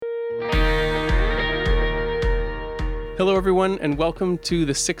Hello, everyone, and welcome to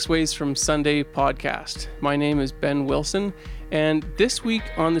the Six Ways from Sunday podcast. My name is Ben Wilson, and this week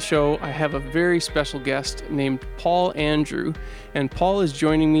on the show, I have a very special guest named Paul Andrew, and Paul is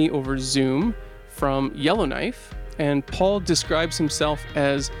joining me over Zoom from Yellowknife, and Paul describes himself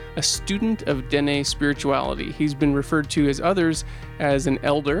as a student of Dene spirituality. He's been referred to as others as an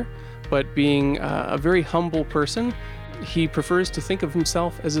elder, but being a very humble person, he prefers to think of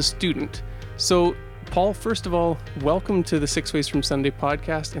himself as a student. So Paul, first of all, welcome to the Six Ways from Sunday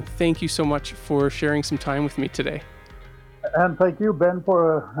podcast, and thank you so much for sharing some time with me today. And thank you, Ben,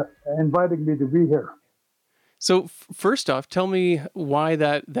 for inviting me to be here. So first off, tell me why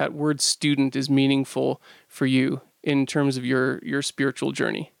that word student is meaningful for you in terms of your spiritual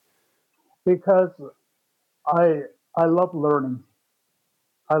journey. Because I love learning.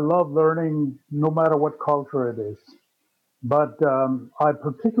 I love learning no matter what culture it is. But I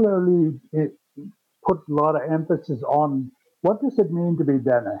particularly put a lot of emphasis on what does it mean to be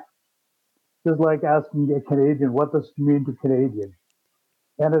Dene? Just like asking a Canadian, what does it mean to Canadian?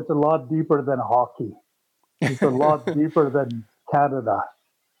 And it's a lot deeper than hockey. It's a lot deeper than Canada.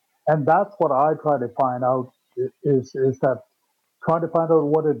 And that's what I try to find out is that trying to find out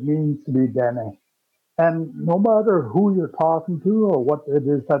what it means to be Dene. And no matter who you're talking to or what it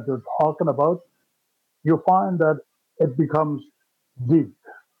is that they're talking about, you find that it becomes deep.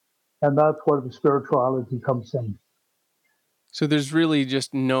 And that's where the spirituality comes in. So there's really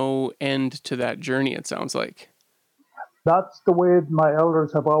just no end to that journey, it sounds like. That's the way my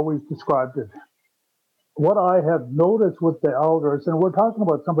elders have always described it. What I have noticed with the elders, and we're talking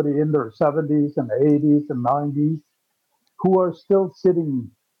about somebody in their 70s and 80s and 90s who are still sitting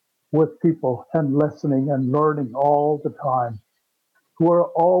with people and listening and learning all the time, who are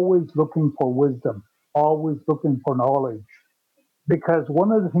always looking for wisdom, always looking for knowledge. Because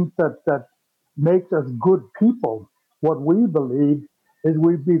one of the things that makes us good people, what we believe, is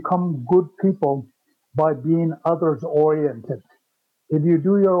we become good people by being others oriented. If you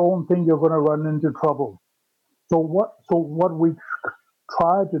do your own thing, you're going to run into trouble. So what we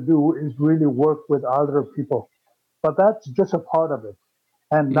try to do is really work with other people. But that's just a part of it.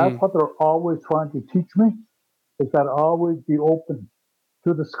 And that's what they're always trying to teach me, is that always be open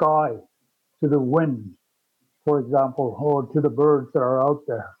to the sky, to the wind, for example, or to the birds that are out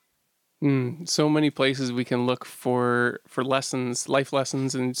there. So many places we can look for lessons, life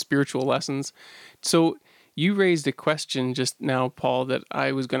lessons and spiritual lessons. So you raised a question just now, Paul, that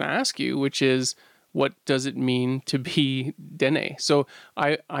I was going to ask you, which is, what does it mean to be Dene? So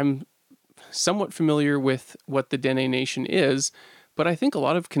I'm somewhat familiar with what the Dene Nation is, but I think a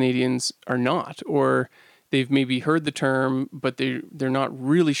lot of Canadians are not, or they've maybe heard the term, but they're not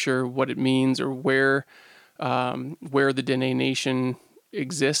really sure what it means or where the Dene Nation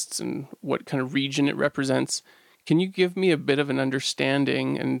exists and what kind of region it represents. Can you give me a bit of an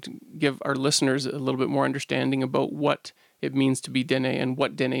understanding and give our listeners a little bit more understanding about what it means to be Dene and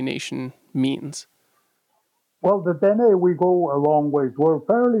what Dene Nation means? Well, the Dene, we go a long ways. We're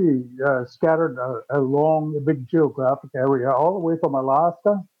fairly scattered along a big geographic area, all the way from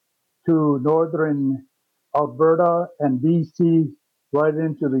Alaska to northern Alberta and BC, right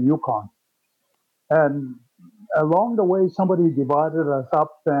into the Yukon. And along the way, somebody divided us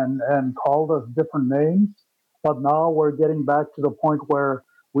up and called us different names. But now we're getting back to the point where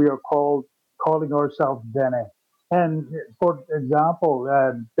we are calling ourselves Dene. And for example,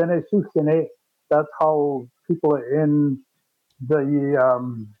 Dene Sushene, that's how people in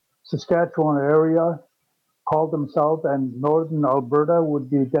the Saskatchewan area call themselves, and northern Alberta would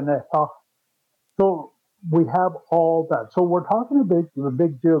be Dene. So we have all that. So we're talking about the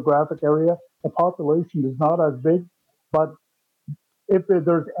big geographic area. The population is not as big, but if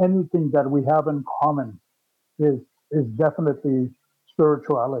there's anything that we have in common, is is definitely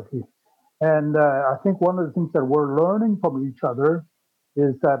spirituality. And I think one of the things that we're learning from each other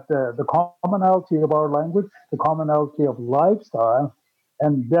is that the commonality of our language, the commonality of lifestyle,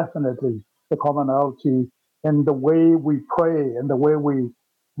 and definitely the commonality in the way we pray and the way we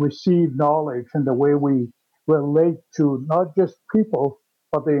receive knowledge and the way we relate to not just people,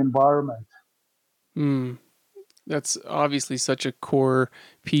 but the environment. Mm. That's obviously such a core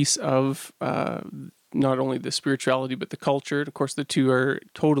piece of not only the spirituality, but the culture. And of course, the two are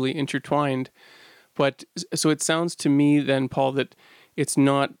totally intertwined. But so it sounds to me then, Paul, that it's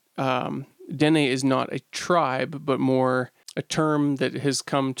not, Dene is not a tribe, but more a term that has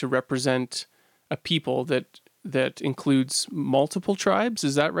come to represent a people that includes multiple tribes.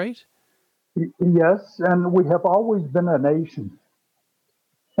 Is that right? Yes, and we have always been a nation,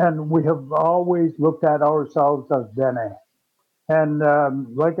 and we have always looked at ourselves as Dene. And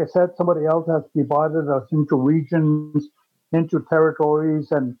like I said, somebody else has divided us into regions, into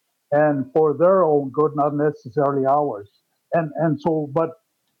territories, and for their own good, not necessarily ours. And so, but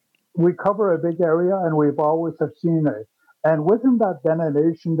we cover a big area, and we've always have seen it. And within that Dene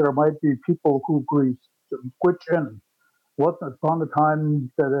Nation, there might be people who switch in. Once upon a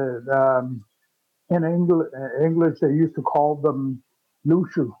time, that in English they used to call them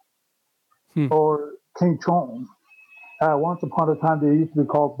Lushu Hmm. or King Chong. Once upon a time, they used to be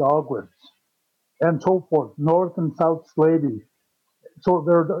called Dogwits, and so forth, North and South Slavey. So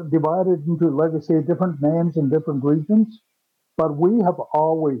they're divided into, like I say, different names in different regions. But we have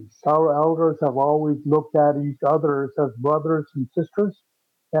always, our elders have always looked at each other as brothers and sisters,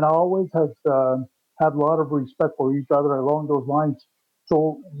 and always has had a lot of respect for each other along those lines.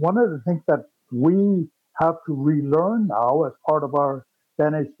 So one of the things that we have to relearn now as part of our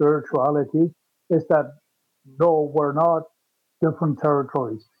Dene spirituality is that no, we're not different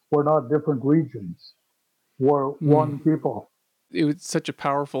territories. We're not different regions. We're Hmm. one people. It was such a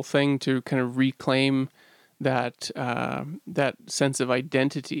powerful thing to kind of reclaim that sense of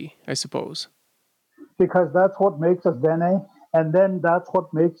identity, I suppose. Because that's what makes us Dene, and then that's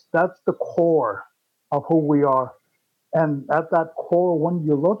the core of who we are. And at that core, when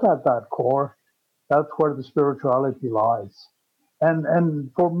you look at that core, that's where the spirituality lies.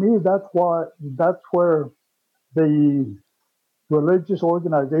 And for me, that's where the religious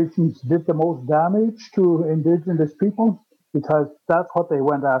organizations did the most damage to indigenous people, because that's what they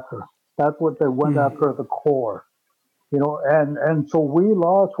went after. That's what they went Hmm. after at the core, and so we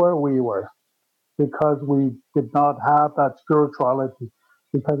lost where we were because we did not have that spirituality,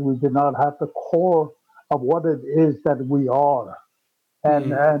 because we did not have the core of what it is that we are.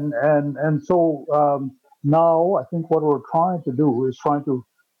 And Hmm. so now I think what we're trying to do is trying to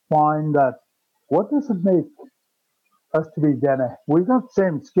find that, what does it make us to be Dene? We got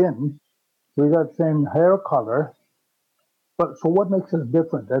same skin, we got same hair color, but so what makes us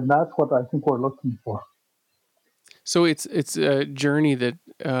different? And that's what I think we're looking for. So it's a journey that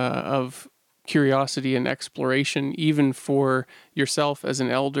of curiosity and exploration, even for yourself as an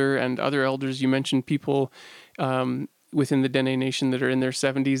elder and other elders. You mentioned people within the Dene Nation that are in their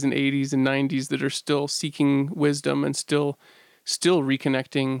 70s and 80s and 90s that are still seeking wisdom and still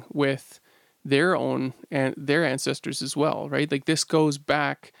reconnecting with their own and their ancestors as well, right? Like this goes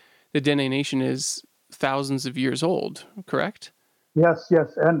back. The Dene Nation is thousands of years old, correct? Yes,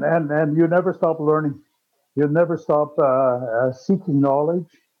 yes, and you never stop learning. You never stop seeking knowledge,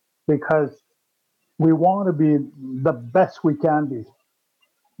 because we want to be the best we can be,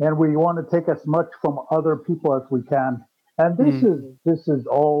 and we want to take as much from other people as we can. And Mm. this is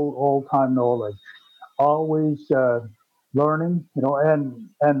all time knowledge, always learning,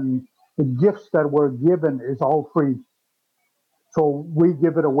 and the gifts that we're given is all free, so we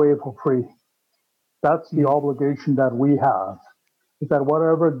give it away for free. That's the Mm. obligation that we have. Is that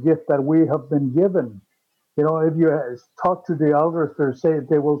whatever gift that we have been given, if you talk to the elders,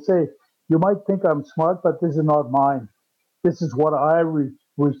 they will say, "You might think I'm smart, but this is not mine. This is what I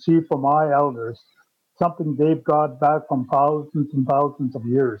received from my elders, something they've got back from thousands and thousands of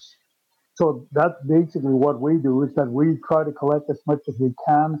years." So that's basically what we do, is that we try to collect as much as we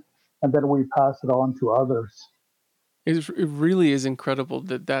can, and then we pass it on to others. It really is incredible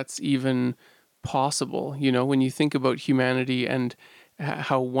that that's even possible. You know, when you think about humanity and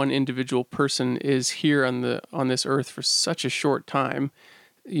how one individual person is here on this earth for such a short time,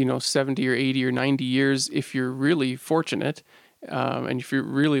 70 or 80 or 90 years, if you're really fortunate, and if you're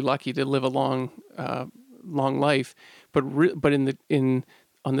really lucky to live a long life, but in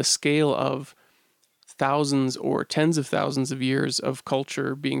on the scale of thousands or tens of thousands of years of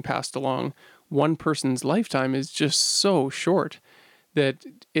culture being passed along, one person's lifetime is just so short that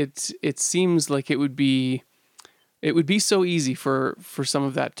it seems like it would be so easy for some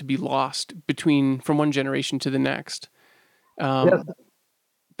of that to be lost between from one generation to the next. Yes,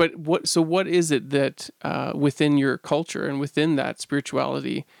 But what is it that within your culture and within that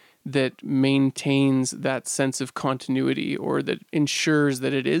spirituality that maintains that sense of continuity, or that ensures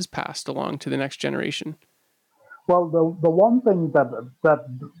that it is passed along to the next generation? well, the one thing that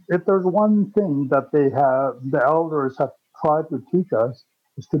if there's one thing that the elders have tried to teach us,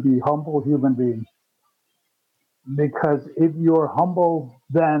 is to be humble human beings. Because if you're humble,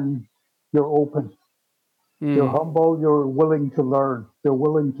 then you're open. You're Mm. humble, you're willing to learn, you're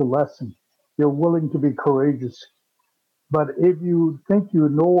willing to listen, you're willing to be courageous. But if you think you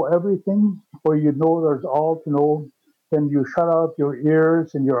know everything, or you know there's all to know, then you shut out your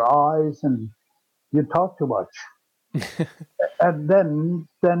ears and your eyes, and you talk too much. And then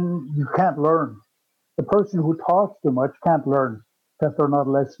you can't learn. The person who talks too much can't learn because they're not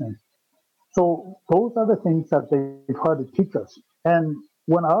listening. So those are the things that they try to teach us. And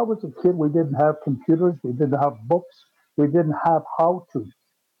when I was a kid, we didn't have computers, we didn't have books, we didn't have how to.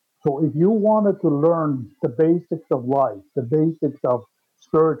 So if you wanted to learn the basics of life, the basics of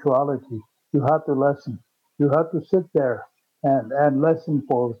spirituality, you had to listen. You had to sit there and listen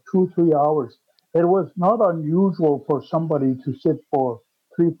for 2, 3 hours. It was not unusual for somebody to sit for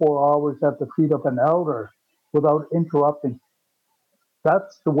 3, 4 hours at the feet of an elder without interrupting.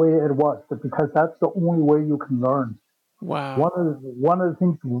 That's the way it was, because that's the only way you can learn. Wow. One of the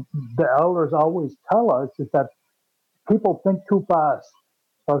things the elders always tell us is that people think too fast,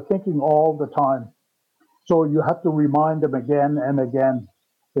 are thinking all the time. So you have to remind them again and again,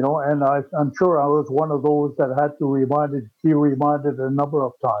 And I'm sure I was one of those that had to be reminded a number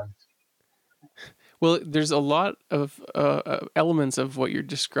of times. Well, there's a lot of elements of what you're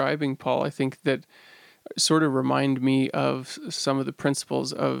describing, Paul. I think that sort of remind me of some of the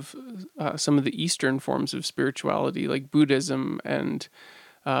principles of some of the Eastern forms of spirituality, like Buddhism, and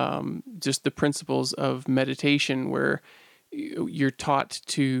just the principles of meditation, where you're taught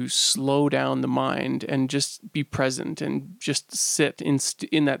to slow down the mind and just be present and just sit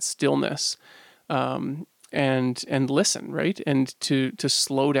in that stillness, and listen, right, and to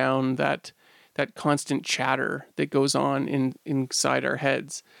slow down that constant chatter that goes on inside our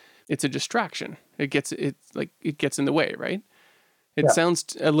heads. It's a distraction. It gets in the way, right? It Yeah.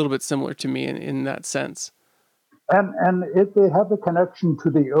 sounds a little bit similar to me in that sense. And if they have the connection to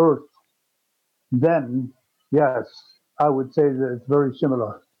the earth, then yes, I would say that it's very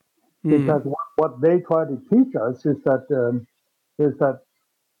similar. Hmm. Because what they try to teach us is that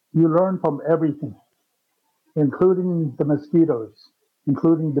you learn from everything, including the mosquitoes,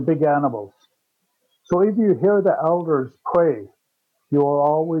 including the big animals. So if you hear the elders pray, you will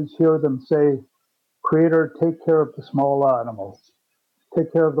always hear them say, Creator, take care of the small animals.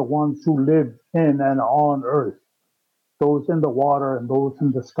 Take care of the ones who live in and on earth, those in the water and those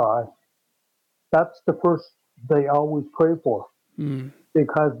in the sky. That's the first they always pray for, Hmm.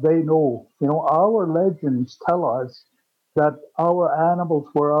 because they know, our legends tell us that our animals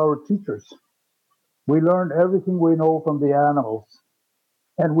were our teachers. We learned everything we know from the animals,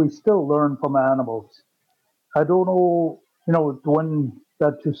 and we still learn from animals. I don't know, when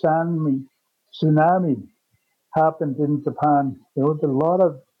that tsunami happened in Japan, a lot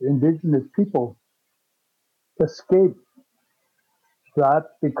of indigenous people escaped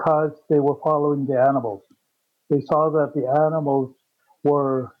that because they were following the animals. They saw that the animals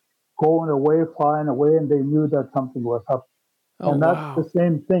were going away, flying away, and they knew that something was up. Oh, And that's the wow.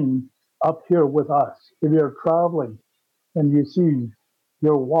 same thing up here with us. If you're traveling and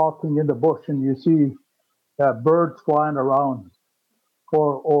you're walking in the bush and you see birds flying around,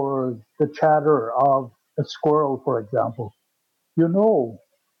 or the chatter of a squirrel, for example, you know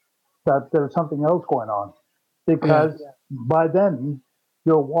that there's something else going on, Yeah. because by then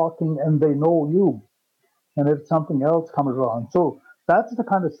you're walking and they know you, and if something else comes along. So that's the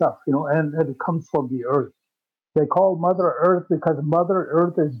kind of stuff, and it comes from the earth. They call Mother Earth because Mother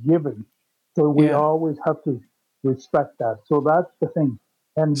Earth is giving. So we Yeah. always have to respect that. So that's the thing.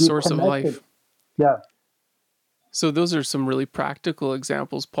 And be Source of connected. life. Yeah. So those are some really practical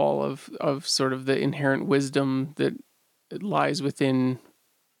examples, Paul, of sort of the inherent wisdom that lies within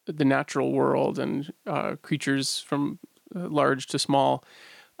the natural world and creatures from large to small.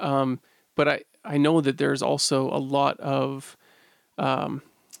 But I know that there's also um,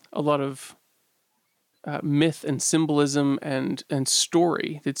 a lot of myth and symbolism and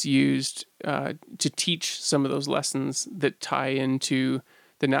story that's used to teach some of those lessons that tie into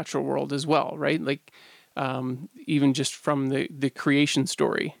the natural world as well, right? Like even just from the creation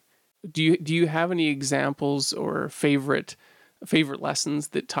story. Do you have any examples or favorite lessons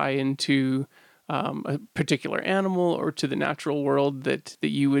that tie into a particular animal or to the natural world that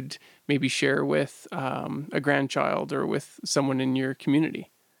you would maybe share with a grandchild or with someone in your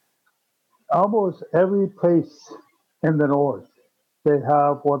community? Almost every place in the north, they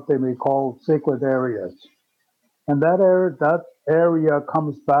have what they may call sacred areas. And that area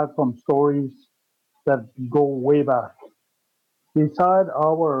comes back from stories that go way back. Beside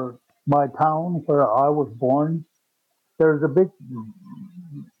my town where I was born, there's a big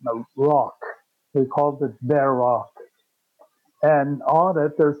rock. They called it Bear Rock. And on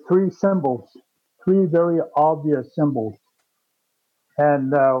it, there's three symbols, three very obvious symbols.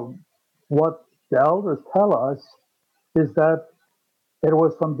 And what the elders tell us is that it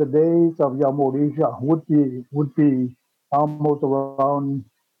was from the days of Yamurisha, would be almost around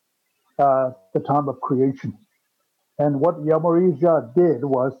the time of creation. And what Yamarija did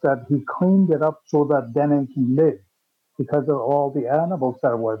was that he cleaned it up so that Dene can live because of all the animals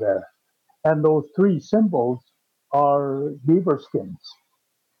that were there. And those three symbols are beaver skins,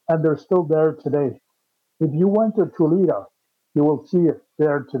 and they're still there today. If you went to Tulita, you will see it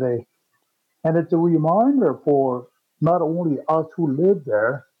there today. And it's a reminder for not only us who live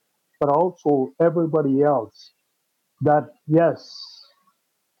there, but also everybody else that yes,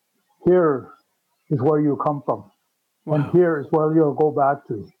 here is where you come from, and Wow. here is where you'll go back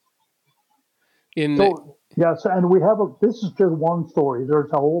to. In So yes, and we have a. This is just one story.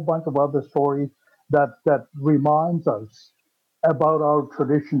 There's a whole bunch of other stories that reminds us about our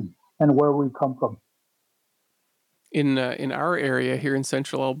tradition and where we come from. in our area here in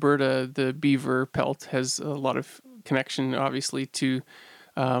central Alberta, the beaver pelt has a lot of connection, obviously, to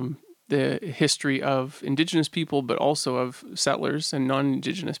the history of Indigenous people, but also of settlers and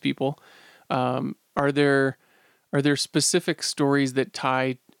non-Indigenous people. Are there specific stories that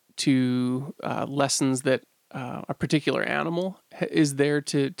tie to lessons that a particular animal is there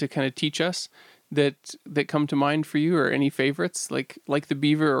to kind of teach us that come to mind for you, or any favorites like the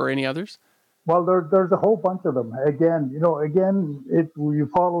beaver or any others? Well, there's a whole bunch of them. Again, again, if you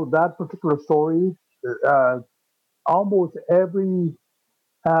follow that particular story, uh, almost every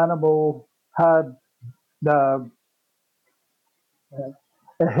animal had the,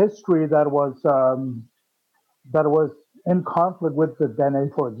 a history that was in conflict with the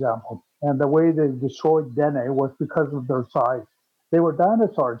Dene, for example. And the way they destroyed Dene was because of their size. They were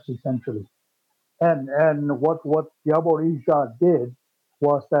dinosaurs essentially. And what Yaborija did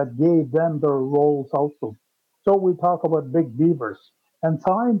was that gave them their roles also. So we talk about big beavers, and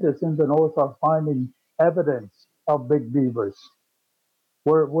scientists in the north are finding evidence of big beavers.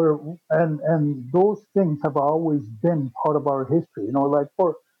 And those things have always been part of our history. Like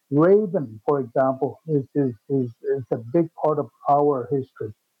for raven, for example, is a big part of our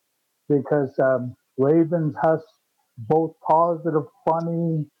history because ravens has both positive,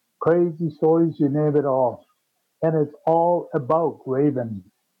 funny, crazy stories, you name it all, and it's all about Raven.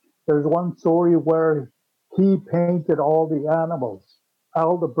 There's one story where he painted all the animals,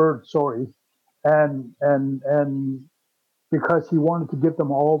 all the birds, sorry, and because he wanted to give them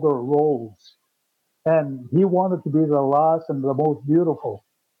all their roles, and he wanted to be the last and the most beautiful,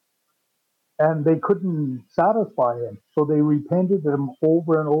 and they couldn't satisfy him, so they repainted him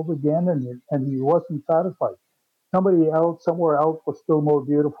over and over again, and he wasn't satisfied. Somebody else, somewhere else, was still more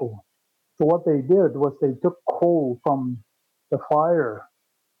beautiful. So what they did was they took coal from the fire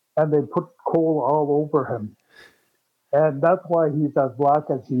and they put coal all over him. And that's why he's as black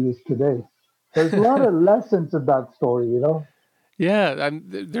as he is today. There's a lot of lessons in that story. Yeah,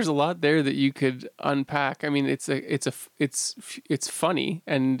 there's a lot there that you could unpack. I mean, it's funny,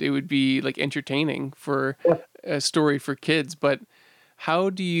 and it would be like entertaining for Yeah. a story for kids. But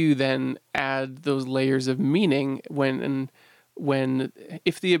how do you then add those layers of meaning when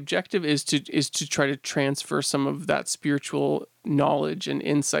if the objective is to try to transfer some of that spiritual knowledge and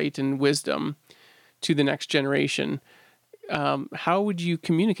insight and wisdom to the next generation? How would you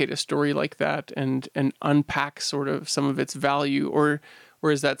communicate a story like that and unpack sort of some of its value, or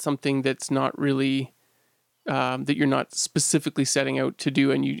is that something that's not really that you're not specifically setting out to do,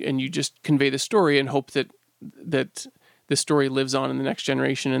 and you just convey the story and hope that the story lives on in the next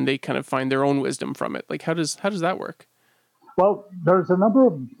generation and they kind of find their own wisdom from it? Like how does that work? Well, there's a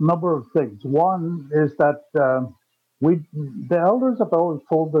number of things. One is that we the elders have always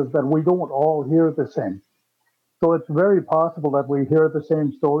told us that we don't all hear the same. So it's very possible that we hear the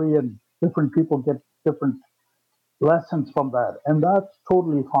same story and different people get different lessons from that, and that's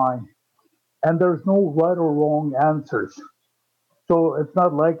totally fine. And there's no right or wrong answers. So it's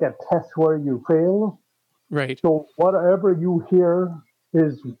not like a test where you fail. Right. So whatever you hear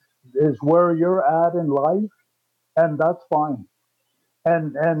is where you're at in life, and that's fine.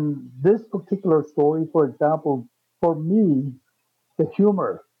 And this particular story, for example, for me, the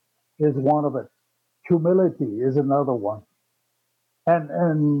humor is one of it. Humility is another one,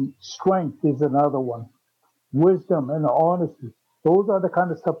 and strength is another one. Wisdom and honesty. Those are the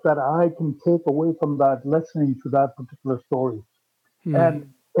kind of stuff that I can take away from that listening to that particular story. Hmm.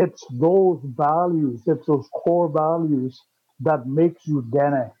 And it's those values, it's those core values that makes you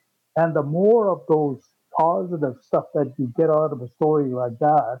Dene. And the more of those positive stuff that you get out of a story like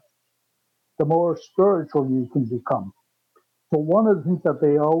that, the more spiritual you can become. So one of the things that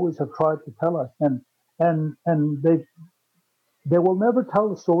they always have tried to tell us, and they will never tell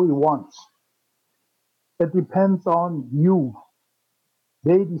the story once. It depends on you.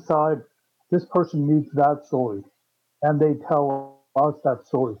 They decide this person needs that story, and they tell us that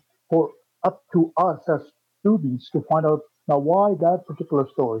story. For up to us as students to find out now why that particular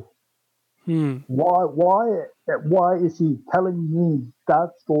story. Hmm. Why is he telling me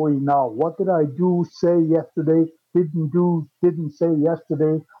that story now? What did I do, say yesterday, didn't say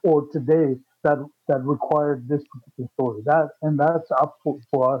yesterday or today that required this particular story? That's up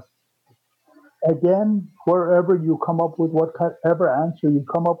for us. Again, wherever you come up with whatever answer you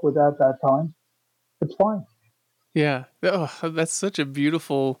come up with at that time, it's fine. Yeah. Oh, that's such a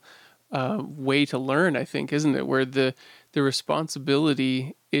beautiful way to learn, I think, isn't it? Where the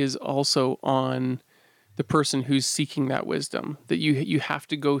responsibility is also on the person who's seeking that wisdom. That you have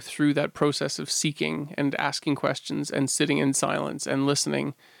to go through that process of seeking and asking questions and sitting in silence and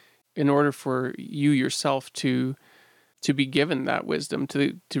listening in order for you yourself to be given that wisdom,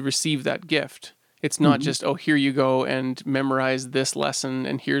 to receive that gift. It's not Mhm. just, oh, here you go and memorize this lesson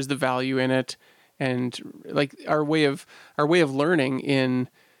and here's the value in it. And like our way of learning in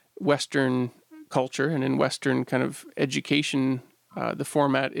Western culture and in Western kind of education, the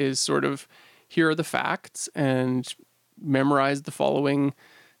format is sort of, here are the facts and memorize the following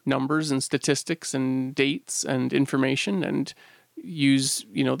numbers and statistics and dates and information, and use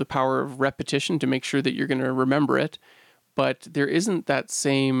the power of repetition to make sure that you're going to remember it. But there isn't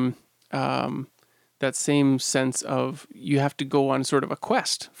um, that same sense of, you have to go on sort of a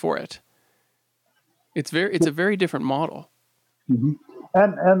quest for it. It's a very different model. Mhm.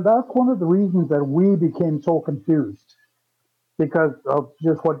 And that's one of the reasons that we became so confused because of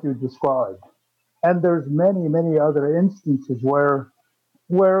just what you described. And there's many other instances where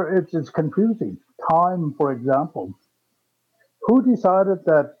it's confusing. Time, for example. Who decided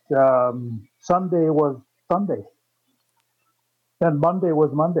that Sunday was Sunday and Monday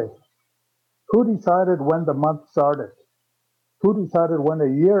was Monday? Who decided when the month started? Who decided when the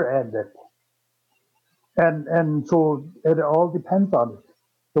year ended? And so it all depends on it.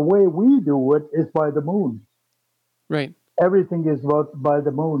 The way we do it is by the moon. Right. Everything is about by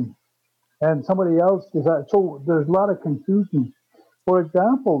the moon. And somebody else decides. So there's a lot of confusion. For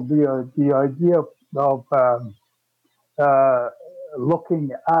example, the idea of uh,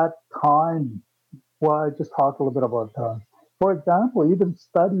 looking at time. Well, I just talked a little bit about time. For example, even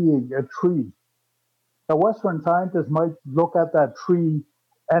studying a tree. A Western scientist might look at that tree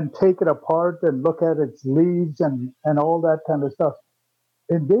and take it apart and look at its leaves and all that kind of stuff.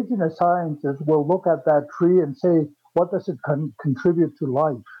 Indigenous scientists will look at that tree and say, what does it contribute to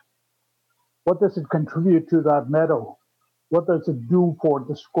life? What does it contribute to that meadow? What does it do for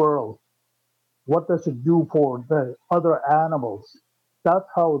the squirrel? What does it do for the other animals? That's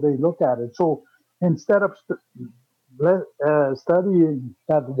how they look at it. So instead of studying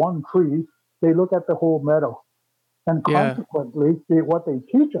that one tree, they look at the whole meadow. And Yeah. consequently, what they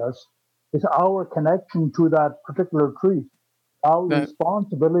teach us is our connection to that particular tree, our That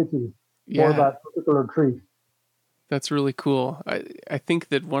responsibility for yeah, that particular tree. that's really cool. I think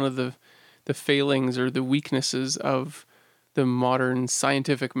that one of the failings or the weaknesses of the modern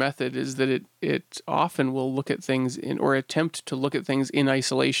scientific method is that it often will look at things in, or attempt to look at things in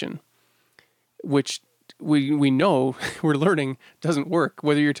isolation, which we know we're learning doesn't work.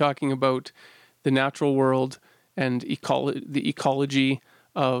 Whether you're talking about the natural world and the ecology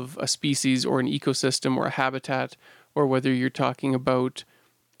of a species or an ecosystem or a habitat, or whether you're talking about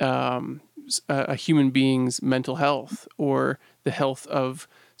a human being's mental health or the health of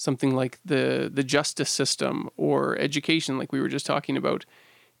something like the justice system or education, like we were just talking about.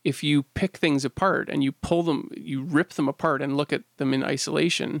 If you pick things apart and you rip them apart and look at them in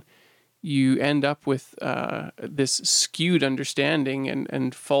isolation, you end up with this skewed understanding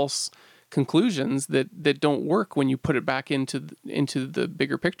and false conclusions that don't work when you put it back into the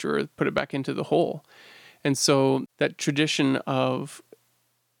bigger picture, or put it back into the whole. And so that tradition of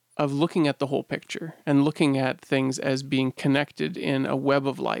looking at the whole picture and looking at things as being connected in a web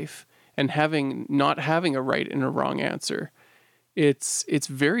of life, and not having a right and a wrong answer, it's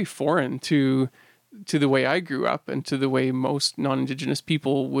very foreign to the way I grew up and to the way most non-indigenous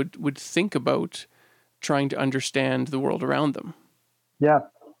people would think about trying to understand the world around them. Yeah.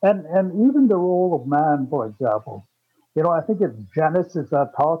 And even the role of man, for example. I think it's Genesis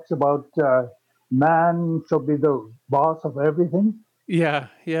that talks about man shall be the boss of everything. Yeah,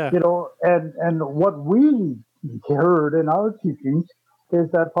 yeah. And what we heard in our teachings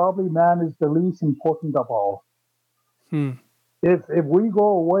is that probably man is the least important of all. Hmm. If we go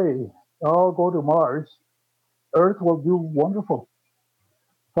away, all go to Mars, Earth will do wonderful,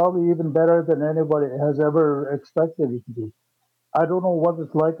 probably even better than anybody has ever expected it to do. I don't know what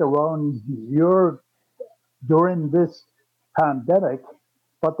it's like around your during this pandemic,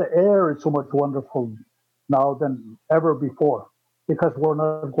 but the air is so much wonderful now than ever before because we're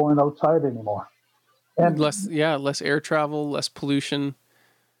not going outside anymore. And less air travel, less pollution.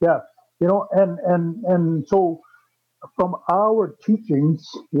 yeah, and so from our teachings,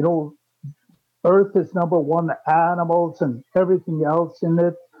 Earth is number one, animals and everything else in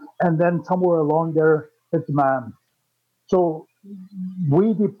it, and then somewhere along there, it's man. So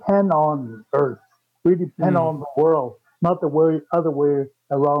we depend on Earth. We depend Mm. on the world, not the other way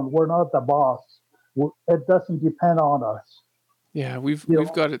around. We're not the boss. It doesn't depend on us. Yeah, we've You we've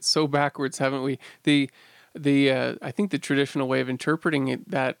know, got it so backwards, haven't we? The I think the traditional way of interpreting it,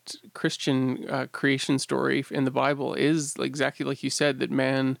 that Christian creation story in the Bible, is exactly like you said, that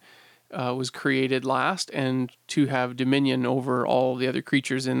man was created last and to have dominion over all the other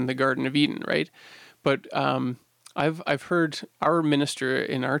creatures in the Garden of Eden, right? But I've heard our minister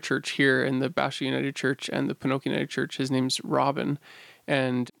in our church here in the Basha United Church and the Pinoki United Church. His name's Robin,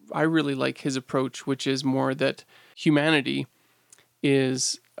 and I really like his approach, which is more that humanity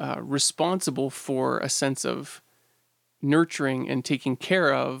is responsible for a sense of nurturing and taking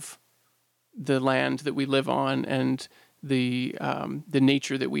care of the land that we live on and the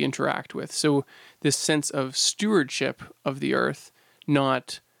nature that we interact with. So this sense of stewardship of the earth,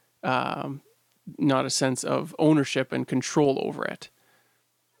 not um, not a sense of ownership and control over it.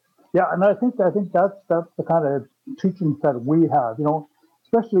 yeah, and I think that's the kind of teachings that we have.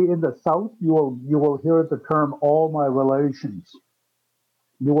 Especially in the South, you will hear the term "all my relations."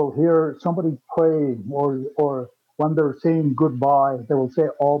 You will hear somebody praying, or when they're saying goodbye, they will say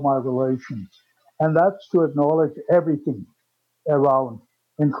 "all my relations," and that's to acknowledge everything around,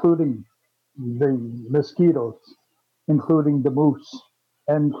 including the mosquitoes, including the moose,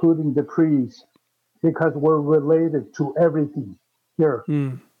 including the trees, because we're related to everything here.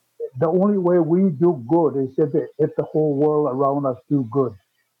 Mm. The only way we do good is if the whole world around us do good.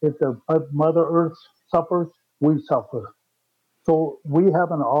 If the Mother Earth suffers, we suffer. So we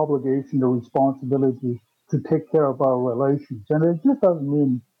have an obligation, a responsibility to take care of our relations. And it just doesn't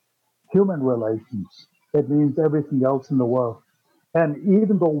mean human relations. It means everything else in the world. And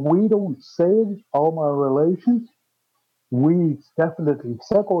even though we don't say all my relations, we definitely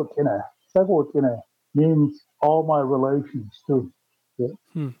Segotina means all my relations too. Yeah.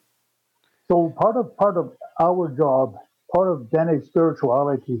 Hmm. So part of our job, part of Dene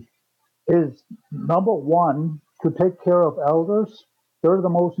spirituality is number one to take care of elders. They're the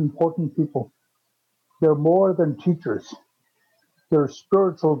most important people. They're more than teachers. They're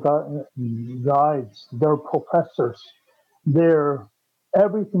spiritual guides. They're professors. They're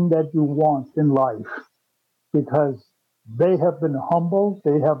everything that you want in life because they have been humbled.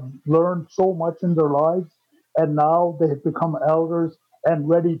 They have learned so much in their lives, and now they have become elders and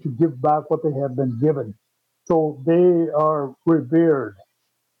ready to give back what they have been given. So they are revered.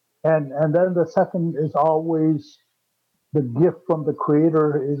 And then the second is always the gift from the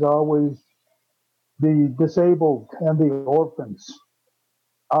Creator is always the disabled and the orphans.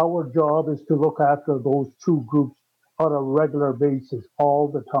 Our job is to look after those two groups on a regular basis all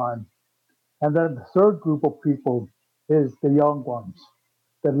the time. And then the third group of people is the young ones,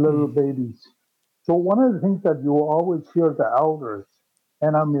 the little Mm. babies. So one of the things that you always hear the elders,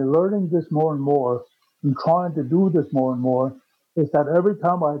 and I'm learning this more and more, and trying to do this more and more, is that every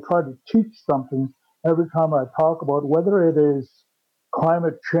time I try to teach something, every time I talk about whether it is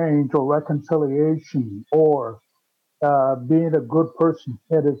climate change or reconciliation or being a good person,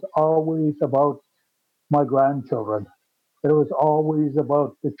 it is always about my grandchildren. It was always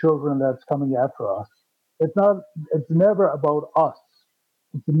about the children that's coming after us. It's not. It's never about us.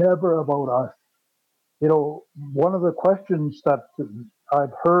 It's never about us. One of the questions that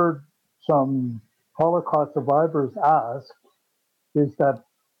I've heard some Holocaust survivors ask is that,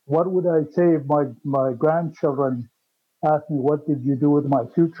 what would I say if my grandchildren asked me, what did you do with my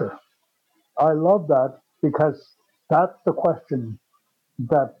future? I love that because that's the question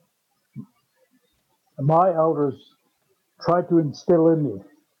that my elders tried to instill in me,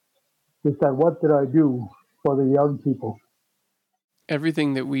 is that what did I do for the young people?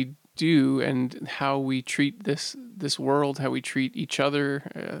 Everything that we do and how we treat this world, how we treat each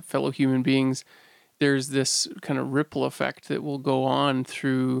other, fellow human beings, there's this kind of ripple effect that will go on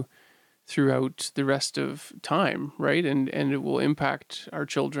throughout the rest of time, right? And it will impact our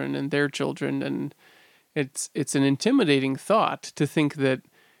children and their children, and it's an intimidating thought to think that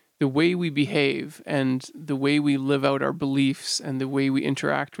the way we behave and the way we live out our beliefs and the way we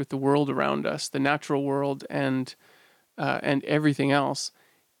interact with the world around us, the natural world and everything else,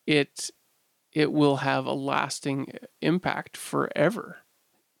 it it will have a lasting impact forever.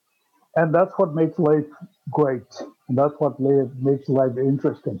 And that's what makes life great. And that's what makes life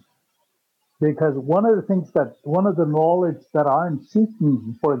interesting. Because one of the knowledge that I'm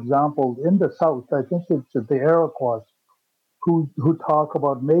seeking, for example, in the South, I think it's the Iroquois who talk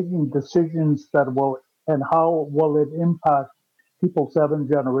about making decisions that will, and how will it impact people 7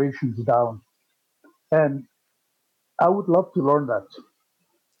 generations down. And I would love to learn that,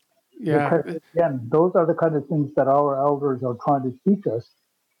 Yeah. because again, those are the kind of things that our elders are trying to teach us.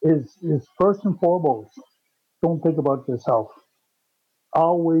 Is first and foremost, don't think about yourself.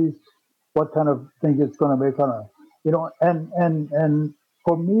 Always, what kind of thing it's going to make on a, and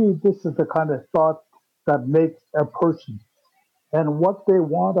for me, this is the kind of thought that makes a person. And what they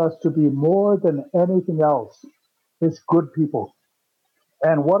want us to be more than anything else is good people.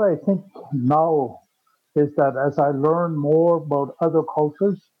 And what I think now is that as I learn more about other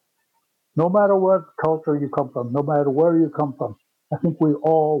cultures, no matter what culture you come from, no matter where you come from, I think we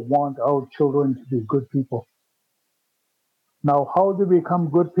all want our children to be good people. Now, how do we become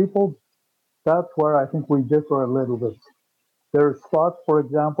good people? That's where I think we differ a little bit. There's thoughts, for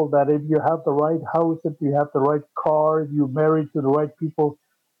example, that if you have the right house, if you have the right car, if you marry to the right people,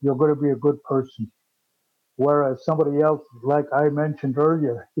 you're going to be a good person. Whereas somebody else, like I mentioned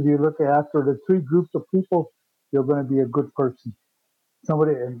earlier, if you look after the three groups of people, you're going to be a good person.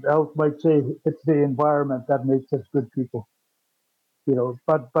 Somebody else might say it's the environment that makes us good people.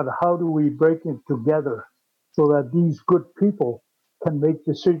 But how do we break it together so that these good people can make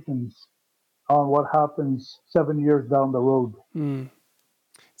decisions on what happens 7 years down the road?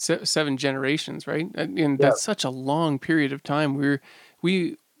 7 generations, right? And Yeah. that's such a long period of time.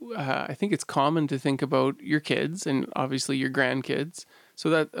 We, I think it's common to think about your kids and obviously your grandkids, so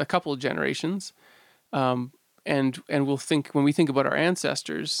that a couple of generations. And we'll think, when we think about our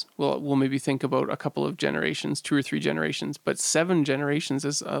ancestors, we'll maybe think about a couple of generations, 2 or 3 generations, but 7 generations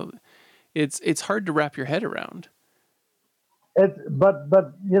is it's hard to wrap your head around. But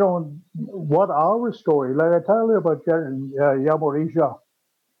what our story, like I tell you about Yamorisha,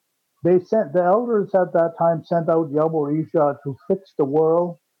 the elders at that time sent out Yamorisha to fix the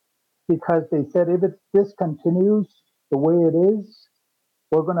world, because they said if this continues the way it is,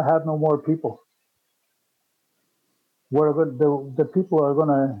 we're going to have no more people. The people are going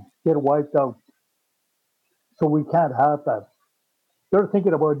to get wiped out. So we can't have that. They're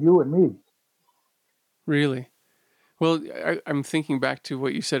thinking about you and me. Really. Well, I'm thinking back to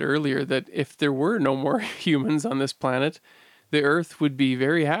what you said earlier, that if there were no more humans on this planet, the Earth would be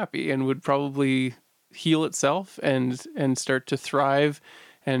very happy and would probably heal itself and start to thrive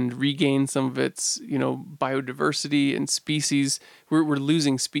and regain some of its biodiversity and species. We're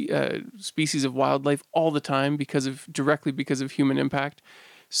losing species of wildlife all the time directly because of human impact.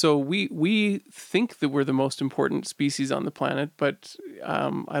 So we think that we're the most important species on the planet, but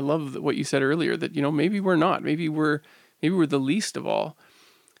I love what you said earlier, that maybe we're not. Maybe we're the least of all.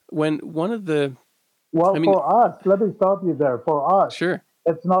 When one of the, I Well, mean, for us, let me stop you there. For us, sure,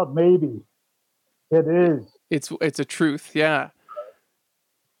 it's not maybe, it is. it's a truth, yeah.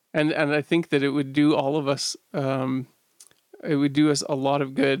 And I think that it would do all of us. It would do us a lot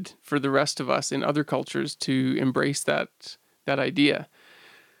of good for the rest of us in other cultures to embrace that idea.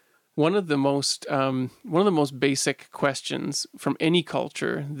 One of the most basic questions from any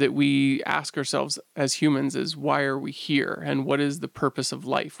culture that we ask ourselves as humans is, why are we here, and what is the purpose of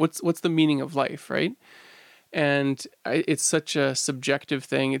life? What's the meaning of life, right? And it's such a subjective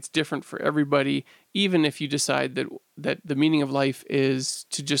thing. It's different for everybody. Even if you decide that the meaning of life is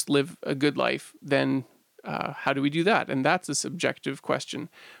to just live a good life, then how do we do that? And that's a subjective question.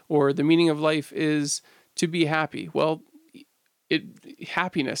 Or the meaning of life is to be happy. Well,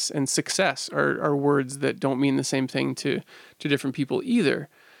 happiness and success are words that don't mean the same thing to different people either.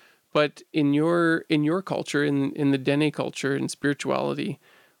 But in your culture, in the Dene culture, in spirituality,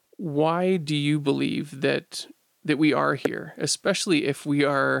 why do you believe that we are here, especially if we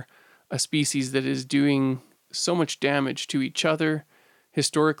are a species that is doing so much damage to each other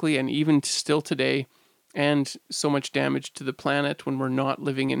historically and even still today, and so much damage to the planet when we're not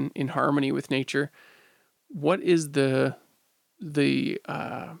living in harmony with nature? What is the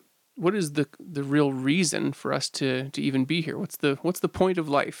what is the real reason for us to even be here? What's the point of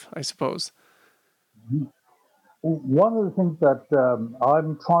life, I suppose? One of the things that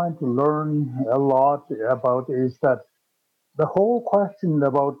I'm trying to learn a lot about is that the whole question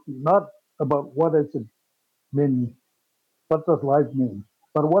about not about what does it mean, what does life mean,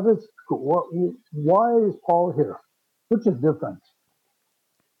 but why is Paul here, which is different.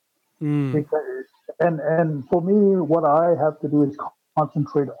 Mm, Because and for me, what I have to do is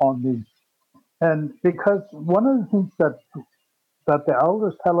concentrate on me, and because one of the things that the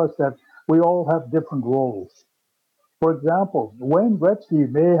elders tell us, that we all have different roles. For example, Wayne Gretzky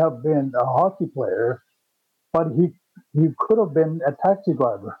may have been a hockey player, but he could have been a taxi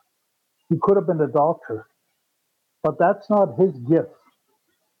driver. He could have been a doctor, but that's not his gift.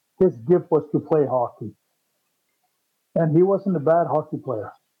 His gift was to play hockey, and he wasn't a bad hockey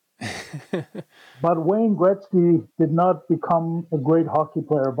player. But Wayne Gretzky did not become a great hockey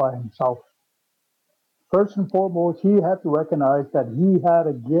player by himself. First and foremost, he had to recognize that he had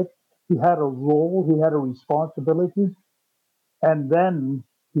a gift, he had a role, he had a responsibility, and then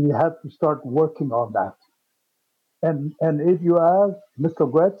he had to start working on that. And if you ask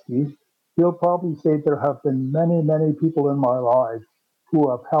Mr. Gretzky, he'll probably say there have been many, many people in my life who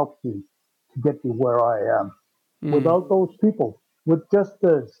have helped me to get to where I am. Mm. Without those people, with just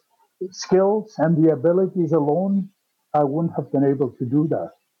the skills and the abilities alone, I wouldn't have been able to do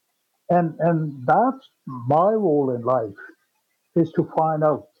that. And that's my role in life is to find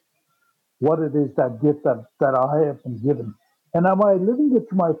out what it is that gift that I have been given. And am I living it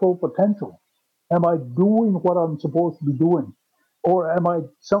to my full potential? Am I doing what I'm supposed to be doing? Or am I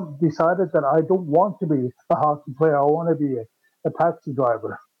decided that I don't want to be a hockey player, I want to be a taxi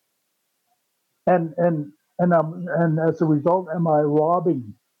driver? And as a result, am I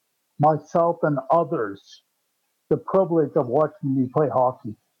robbing myself and others the privilege of watching me play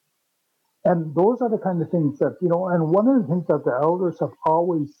hockey? And those are the kind of things that, and one of the things that the elders have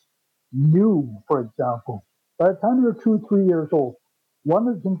always knew, for example, by the time you're 2, 3 years old, one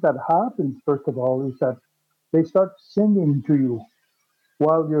of the things that happens, first of all, is that they start singing to you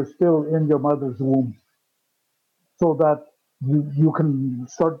while you're still in your mother's womb so that you can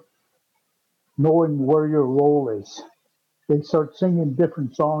start knowing where your role is. They start singing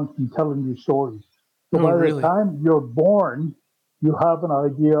different songs and telling you stories. So Oh, by the really? time you're born, you have an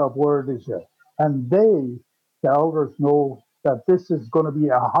idea of where it is at. And the elders, know that this is going to be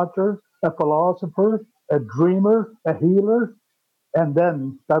a hunter, a philosopher, a dreamer, a healer, and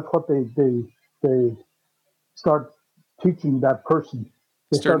then that's what they start teaching that person.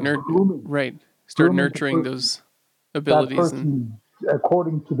 They Start start nerd right. Start grooming nurturing those that abilities and person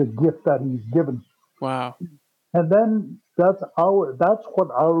according to the gift that he's given. wow. And then that's what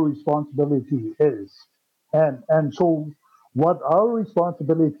our responsibility is. And so what our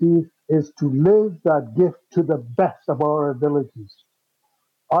responsibility is to live that gift to the best of our abilities.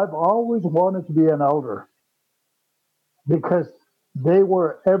 I've always wanted to be an elder because they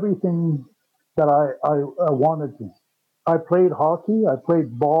were everything that I wanted to. I played hockey, I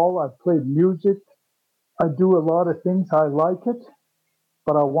played ball, I played music. I do a lot of things. I like it,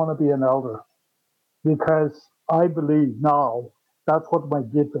 but I want to be an elder because I believe now that's what my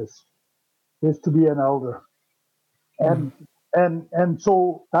gift is to be an elder. Mm. And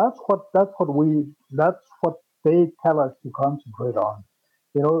so that's what they tell us to concentrate on.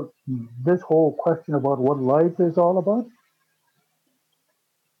 This whole question about what life is all about.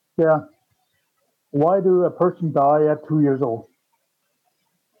 Yeah. Why do a person die at 2 years old?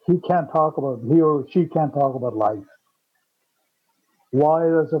 He or she can't talk about life. Why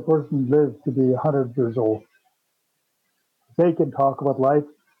does a person live to be 100 years old? They can talk about life.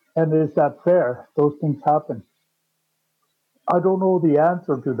 And is that fair? Those things happen. I don't know the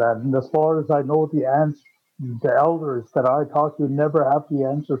answer to that. And as far as I know, the elders that I talk to never have the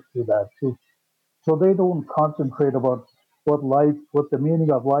answer to that. So they don't concentrate about what the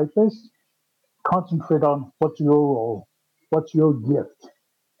meaning of life is. Concentrate on what's your role, what's your gift,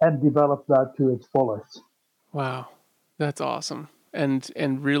 and develop that to its fullest. Wow. That's awesome. And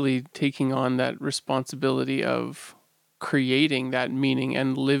really taking on that responsibility of creating that meaning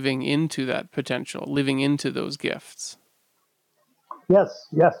and living into that potential, living into those gifts. Yes,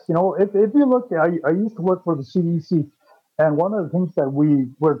 yes. If you look, I used to work for the CDC, and one of the things that we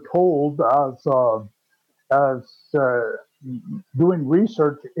were told as doing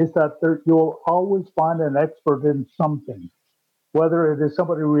research is that you'll always find an expert in something, whether it is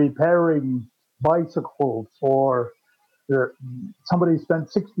somebody repairing bicycles or uh, somebody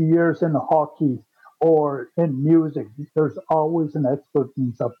spent 60 years in hockey or in music. There's always an expert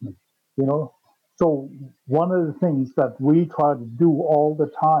in something, you know. So one of the things that we try to do all the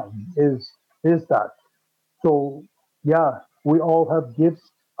time is that. So yeah, we all have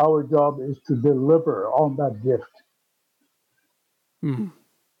gifts. Our job is to deliver on that gift. Mm.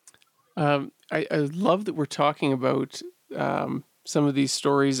 I love that we're talking about some of these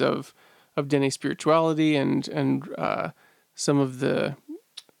stories of Dene spirituality and some of the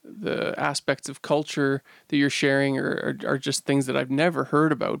aspects of culture that you're sharing are just things that I've never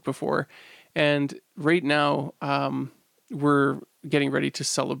heard about before. And right now, we're getting ready to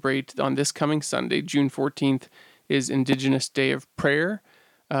celebrate on this coming Sunday, June 14th, is Indigenous Day of Prayer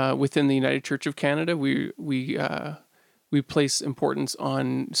within the United Church of Canada. We we place importance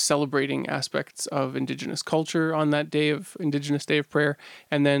on celebrating aspects of Indigenous culture on that day of Indigenous Day of Prayer.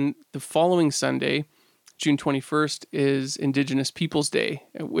 And then the following Sunday, June 21st, is Indigenous Peoples Day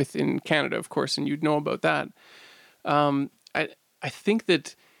within Canada, of course, and you'd know about that. I think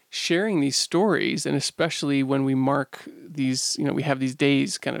that sharing these stories, and especially when we mark these, we have these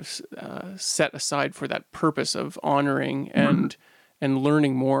days kind of set aside for that purpose of honoring and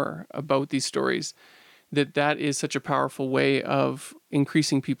learning more about these stories, that is such a powerful way of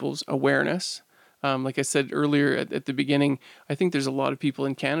increasing people's awareness. Like I said earlier at the beginning, I think there's a lot of people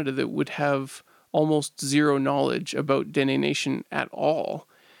in Canada that would have almost zero knowledge about Dene Nation at all,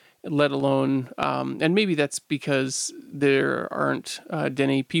 let alone, and maybe that's because there aren't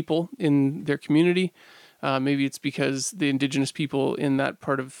Dene people in their community. Maybe it's because the Indigenous people in that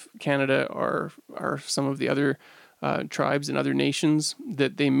part of Canada are some of the other tribes and other nations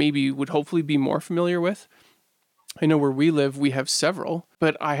that they maybe would hopefully be more familiar with. I know where we live, we have several,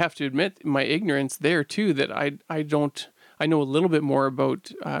 but I have to admit my ignorance there too, that I know a little bit more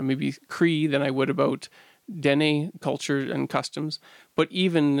about maybe Cree than I would about Dene culture and customs, but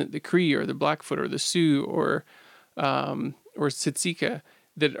even the Cree or the Blackfoot or the Sioux or Siksika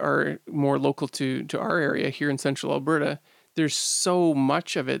that are more local to our area here in central Alberta, there's so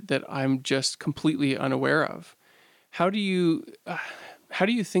much of it that I'm just completely unaware of. How do you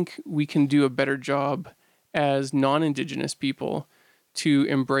think we can do a better job as non-Indigenous people to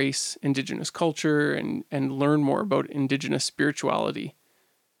embrace Indigenous culture and learn more about Indigenous spirituality?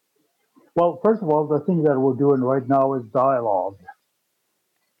 Well, first of all, the thing that we're doing right now is dialogue,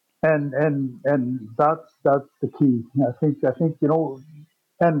 and that's the key. I think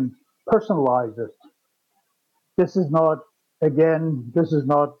and personalize it. This is not this is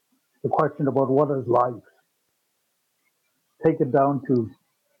not the question about what is life. Take it down to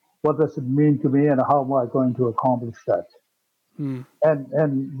what does it mean to me and how am I going to accomplish that. Hmm.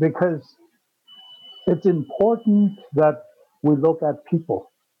 And because it's important that we look at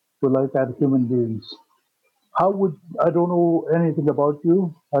people, we look at human beings. How would I don't know anything about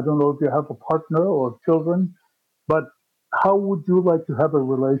you. I don't know if you have a partner or children, but how would you like to have a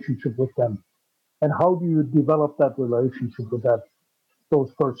relationship with them? And how do you develop that relationship with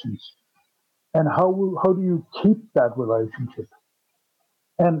those persons? And how do you keep that relationship?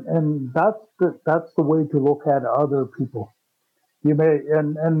 And that's the way to look at other people. You may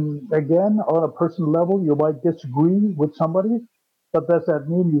and again on a personal level you might disagree with somebody, but does that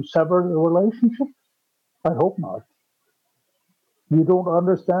mean you sever the relationship? I hope not. You don't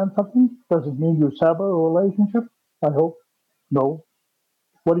understand something? Does it mean you sever a relationship? I hope no.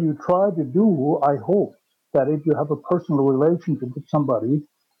 What do you try to do? I hope that if you have a personal relationship with somebody,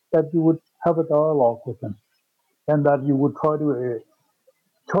 that you would have a dialogue with them, and that you would try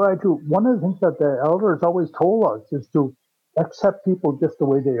to. One of the things that the elders always told us is to accept people just the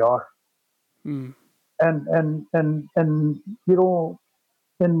way they are, Hmm. and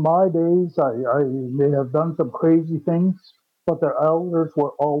in my days, I may have done some crazy things, but the elders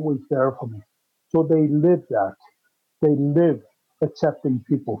were always there for me. So they lived that. They lived accepting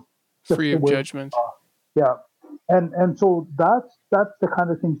people just Free the of way. judgment. Yeah, and so that's the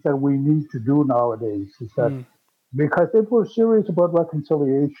kind of things that we need to do nowadays. Is that Hmm. because if we're serious about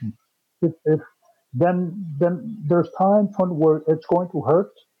reconciliation, if then there's times where it's going to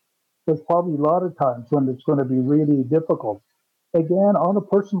hurt. There's probably a lot of times when it's going to be really difficult. Again, on a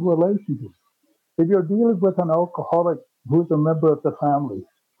personal relationship, if you're dealing with an alcoholic who's a member of the family,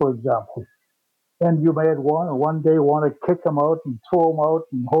 for example, and you may one day want to kick him out and throw him out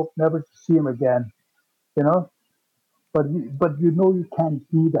and hope never to see him again, you know, but you know you can't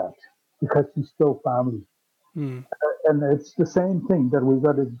do that because he's still family, Hmm. and it's the same thing that we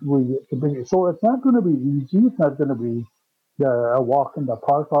got to bring. So it's not going to be easy. It's not going to be a walk in the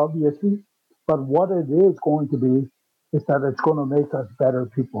park, obviously. But what it is going to be is that it's going to make us better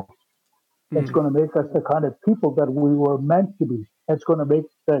people. It's Hmm. going to make us the kind of people that we were meant to be. It's going to make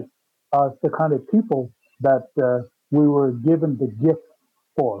us the kind of people that we were given the gift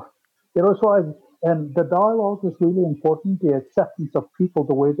for. And the dialogue is really important, the acceptance of people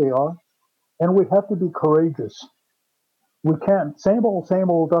the way they are. And we have to be courageous. We can't, same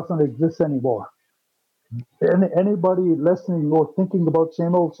old doesn't exist anymore. Anybody listening or thinking about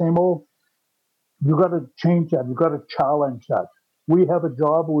same old, you got to change that. You got to challenge that. We have a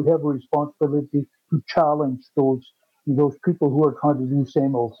job. We have a responsibility to challenge those people who are trying to do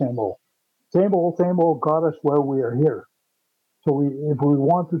same old got us where we are here. So if we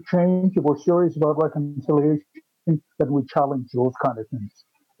want to change, if we're serious about reconciliation, then we challenge those kind of things.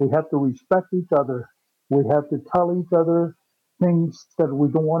 We have to respect each other. We have to tell each other things that we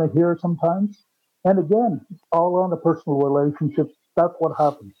don't want to hear sometimes, And again, all on a personal relationship. That's what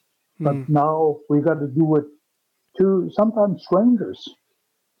happens. But Mm. now we got to do it to sometimes strangers.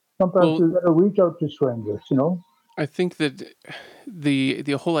 Sometimes Well, we got to reach out to strangers, you know? I think that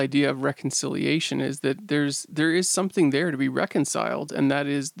the whole idea of reconciliation is that there is something there to be reconciled, and that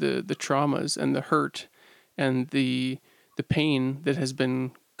is the traumas and the hurt and the pain that has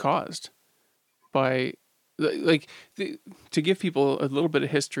been caused by like to give people a little bit of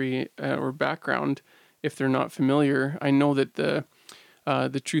history or background if they're not familiar. I know that the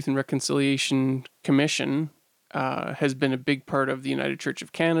Truth and Reconciliation Commission has been a big part of the United Church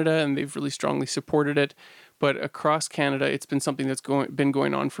of Canada, and they've really strongly supported it. But across Canada, it's been something that's been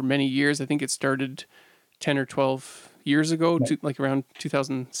going on for many years. I think it started 10 or 12 years ago, like around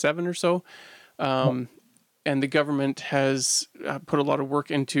 2007 or so. And the government has put a lot of work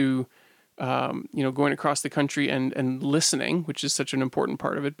into going across the country and listening, which is such an important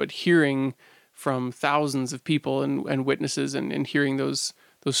part of it, but hearing from thousands of people and witnesses and hearing those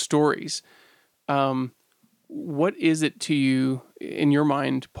stories. What is it to you in your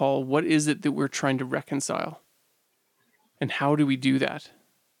mind, Paul? What is it that we're trying to reconcile, and how do we do that?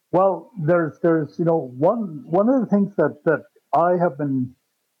 Well, there's one of the things that I have been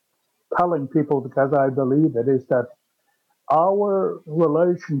telling people because I believe it is that our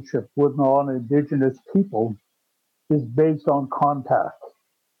relationship with non-Indigenous people is based on contact.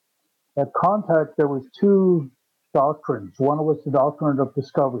 At contact, there was two doctrines. One was the doctrine of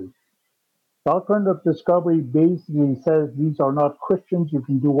discovery. Doctrine of discovery basically says these are not Christians. You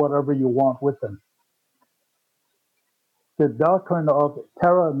can do whatever you want with them. The doctrine of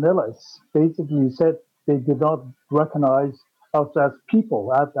terra nullius basically said they did not recognize us as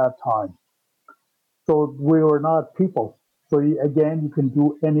people at that time. So we were not people. So again, you can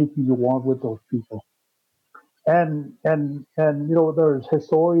do anything you want with those people. And there's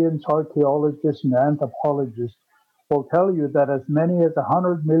historians, archaeologists, and anthropologists will tell you that as many as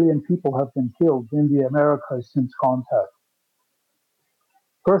 100 million people have been killed in the Americas since contact.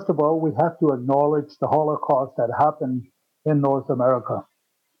 First of all, we have to acknowledge the Holocaust that happened in North America.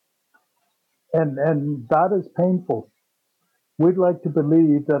 And that is painful. We'd like to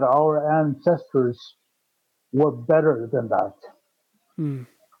believe that our ancestors were better than that. Hmm.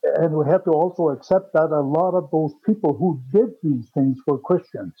 And we have to also accept that a lot of those people who did these things were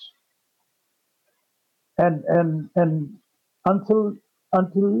Christians. And until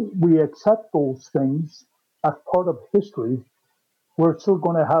we accept those things as part of history, we're still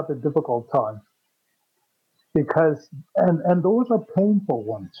going to have a difficult time because and those are painful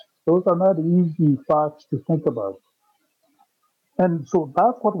ones. Those are not easy facts to think about. And so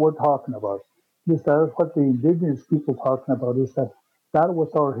that's what we're talking about. Is that what the indigenous people talking about is that that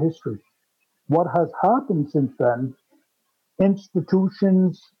was our history. What has happened since then,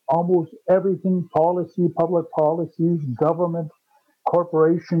 institutions, almost everything, policy, public policies, government,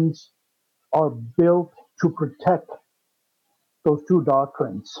 corporations are built to protect those two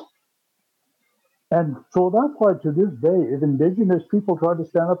doctrines. And so that's why to this day, if indigenous people try to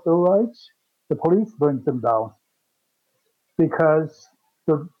stand up their rights, the police brings them down because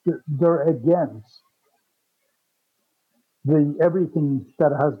they're against the everything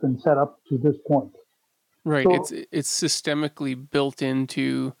that has been set up to this point. Right. So It's systemically built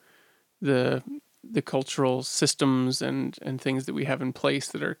into the the cultural systems and things that we have in place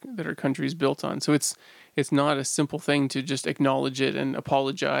that our country is built on. So it's not a simple thing to just acknowledge it and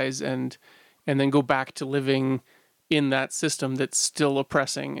apologize and then go back to living in that system that's still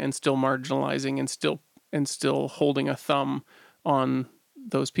oppressing and still marginalizing and still holding a thumb on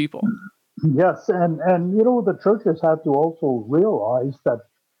those people. yes, and the churches have to also realize that,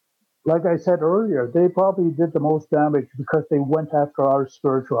 like I said earlier, they probably did the most damage because they went after our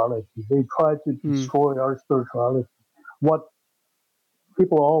spirituality. They tried to Hmm. destroy our spirituality. What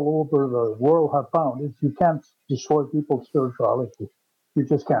people all over the world have found is you can't destroy people's spirituality. You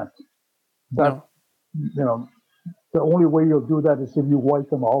just can't. That No. you know, the only way you'll do that is if you wipe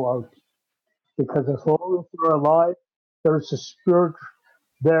them all out. Because as long as they're alive, there's a spirit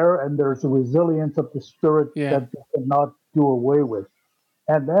there, and there's a resilience of the spirit Yeah. that you cannot do away with.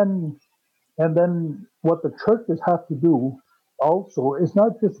 And then what the churches have to do also is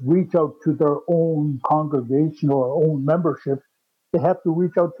not just reach out to their own congregation or own membership. They have to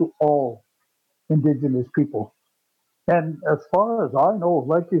reach out to all indigenous people. And as far as I know,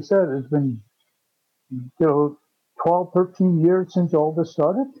 like you said, it's been 12, 13 years since all this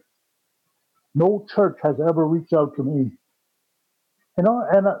started. No church has ever reached out to me. And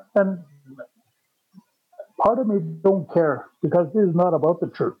part of me don't care because this is not about the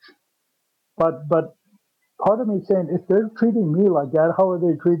church. But part of me saying, if they're treating me like that, how are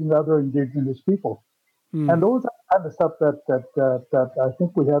they treating other Indigenous people? Hmm. And those are kind of stuff that I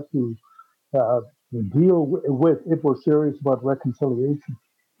think we have to uh, deal with if we're serious about reconciliation.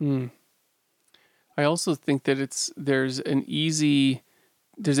 Hmm. I also think that there's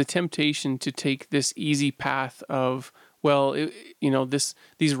a temptation to take this easy path of, well,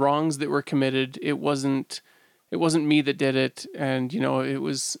 these wrongs that were committed, it wasn't me that did it, and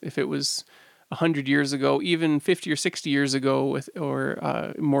if it was 100 years ago, even 50 or 60 years ago,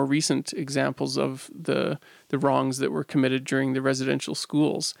 or more recent examples of the wrongs that were committed during the residential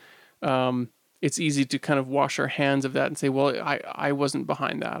schools. It's easy to kind of wash our hands of that and say, well, I wasn't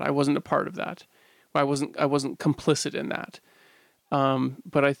behind that, I wasn't a part of that, I wasn't complicit in that.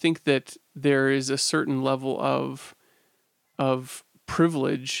 But I think that there is a certain level of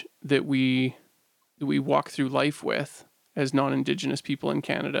privilege that we walk through life with as non-Indigenous people in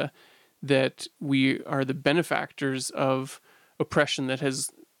Canada, that we are the benefactors of oppression that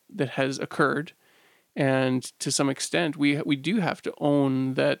has occurred, and to some extent we do have to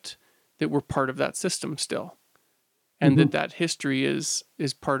own that we're part of that system still, and Hmm. that history is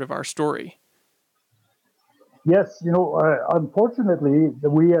part of our story. Yes, unfortunately,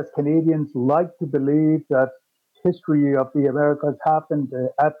 we as Canadians like to believe that history of the Americas happened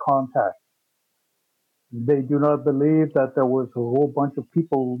at contact. They do not believe that there was a whole bunch of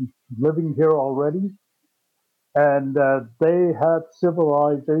people living here already, and they had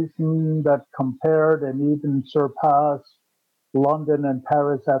civilization that compared and even surpassed London and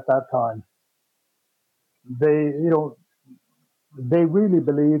Paris at that time. They, they really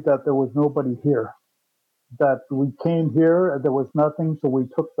believed that there was nobody here, that we came here and there was nothing, so we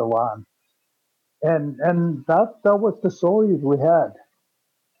took the land. And that was the stories we had,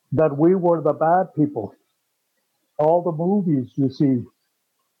 that we were the bad people. All the movies you see,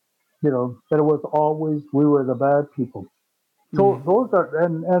 that it was always we were the bad people. So Mm. those are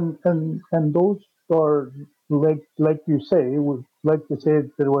and those are like you say, like to say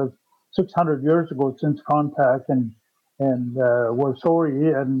that it was 600 years ago since contact, and we're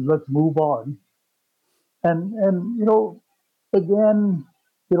sorry and let's move on. And again,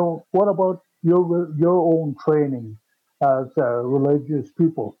 what about your own training as religious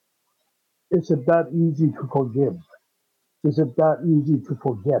people? Is it that easy to forgive? Is it that easy to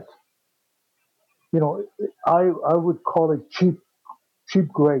forget? You know, I would call it cheap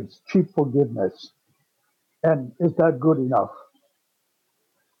grace, cheap forgiveness. And is that good enough?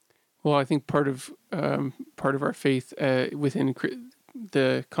 Well, I think part of our faith within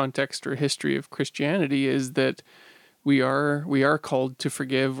the context or history of Christianity is that we are called to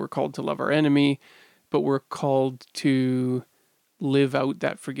forgive. We're called to love our enemy, but we're called to live out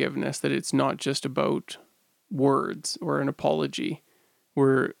that forgiveness. That it's not just about words or an apology.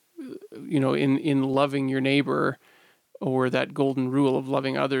 We're in loving your neighbor, or that golden rule of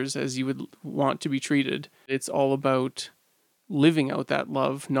loving others as you would want to be treated. It's all about living out that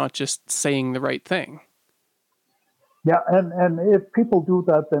love, not just saying the right thing. Yeah, and if people do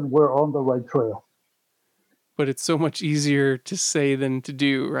that, then we're on the right trail. But it's so much easier to say than to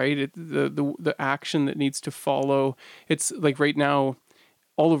do, right? The action that needs to follow. It's like right now,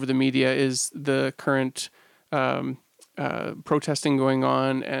 all over the media is the current um, protesting going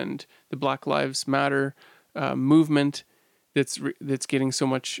on, and the Black Lives Matter movement that's getting so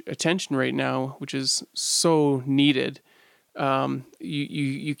much attention right now, which is so needed.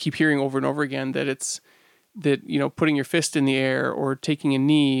 You keep hearing over and over again that it's that putting your fist in the air or taking a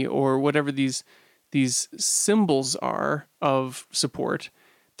knee or whatever these symbols are of support,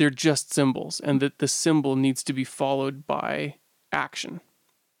 they're just symbols, and that the symbol needs to be followed by action.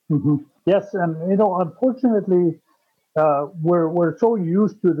 Hmm. Yes, and unfortunately, we're so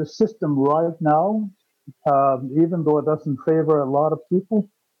used to the system right now. Even though it doesn't favor a lot of people,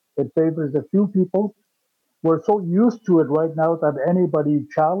 it favors a few people. We're so used to it right now that anybody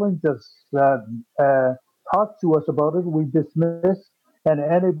challenges that talks to us about it, we dismiss, and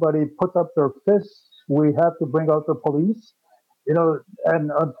anybody puts up their fists, we have to bring out the police.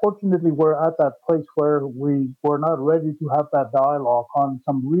 And unfortunately, we're at that place where we're not ready to have that dialogue on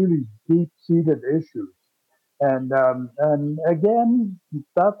some really deep-seated issues. And again,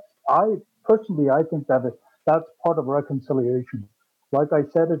 that's I personally I think that's part of reconciliation. Like I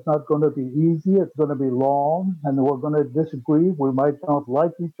said, it's not going to be easy. It's going to be long, and we're going to disagree. We might not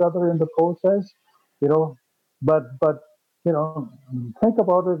like each other in the process, you know. But think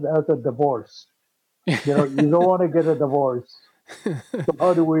about it as a divorce. You don't want to get a divorce. So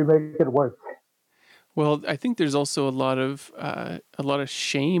how do we make it work? Well, I think there's also a lot of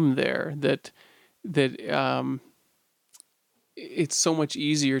shame there, that it's so much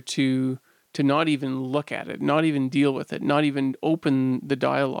easier to not even look at it, not even deal with it, not even open the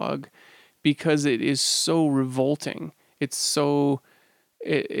dialogue, because it is so revolting. It's so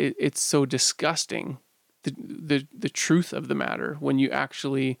it's so disgusting, the truth of the matter, when you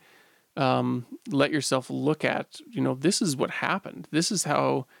actually let yourself look at, this is what happened. This is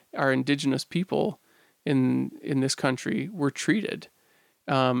how our Indigenous people in this country were treated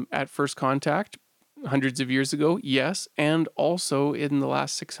at first contact hundreds of years ago, yes, and also in the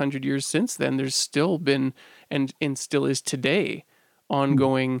last 600 years since then. There's still been, and still is today,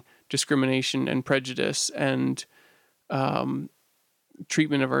 ongoing discrimination and prejudice and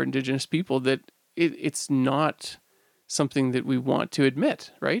treatment of our Indigenous people that it's not something that we want to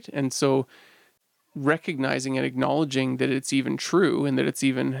admit, right? And so recognizing and acknowledging that it's even true and that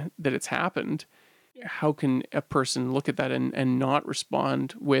it's happened, how can a person look at that and not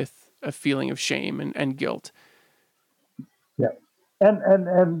respond with a feeling of shame and guilt? Yeah.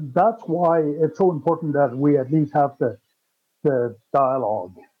 And that's why it's so important that we at least have the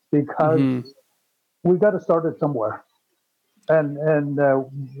dialogue, because Mm-hmm. we got to start it somewhere. And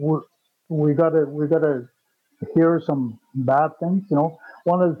we got to hear some bad things.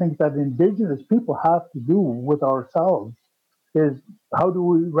 One of the things that Indigenous people have to do with ourselves is, how do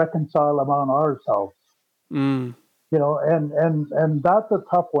we reconcile among ourselves? Mm. And that's a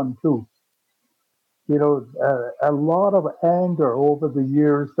tough one too. A lot of anger over the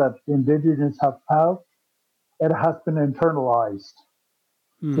years that Indigenous have, it has been internalized.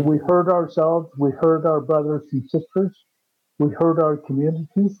 So Mm. we hurt ourselves, we hurt our brothers and sisters, we hurt our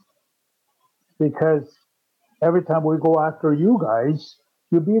communities, because every time we go after you guys,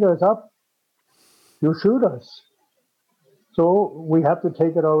 you beat us up, you shoot us. So we have to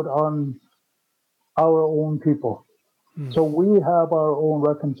take it out on our own people. Mm. So we have our own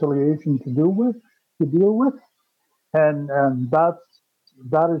reconciliation to deal with, and that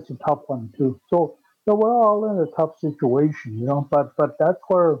is a tough one too. So we're all in a tough situation, but that's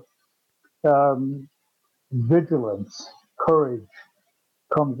where um, vigilance, courage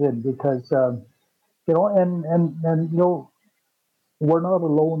comes in, because and we're not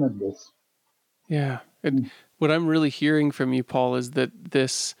alone in this. Yeah. What I'm really hearing from you, Paul, is that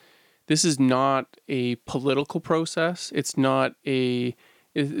this is not a political process. This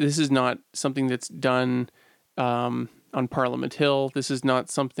is not something that's done on Parliament Hill. This is not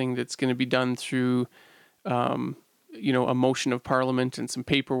something that's going to be done through a motion of Parliament and some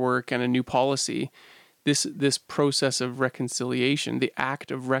paperwork and a new policy. This process of reconciliation, the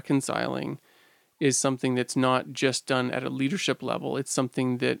act of reconciling, is something that's not just done at a leadership level. It's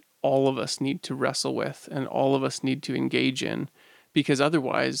something that all of us need to wrestle with and all of us need to engage in, because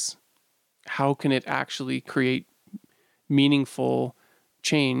otherwise, how can it actually create meaningful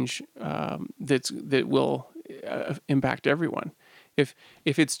change that will impact everyone? If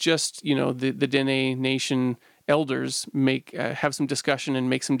it's just the Dene Nation elders have some discussion and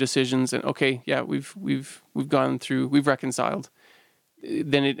make some decisions, and okay, yeah, we've gone through, we've reconciled,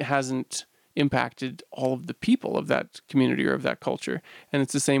 then it hasn't impacted all of the people of that community or of that culture. And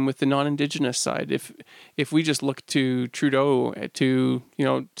it's the same with the non-Indigenous side. If we just look to Trudeau to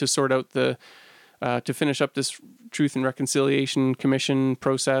sort out to finish up this Truth and Reconciliation Commission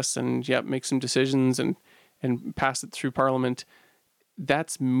process and make some decisions and pass it through Parliament,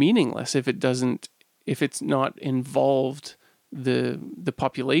 that's meaningless if it's not involved the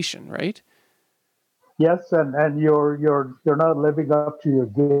population, right? Yes, and you're not living up to your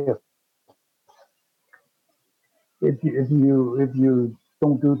gift if you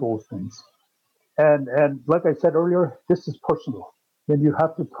don't do those things. And like I said earlier, this is personal. Then you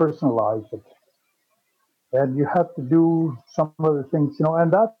have to personalize it, and you have to do some of the things,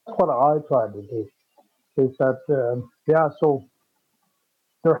 and that's what I try to do. Is that yeah? So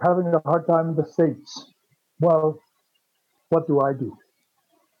they're having a hard time in the States. Well, what do I do?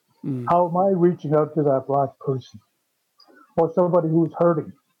 Mm. How am I reaching out to that Black person or somebody who's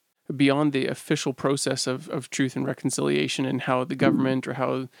hurting? Beyond the official process of truth and reconciliation and how the government or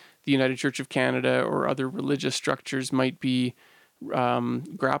how the United Church of Canada or other religious structures might be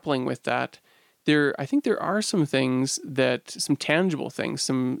grappling with that, I think there are some things, some tangible things,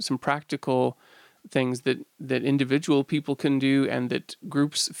 some practical things that individual people can do and that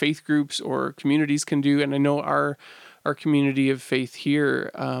faith groups or communities can do. And I know our community of faith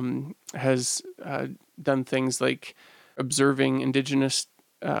here has done things like observing Indigenous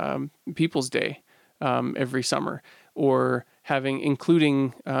Peoples Day every summer, or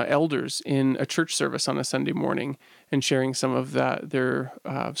including elders in a church service on a Sunday morning and sharing some of their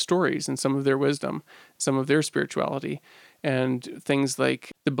stories and some of their wisdom, some of their spirituality, and things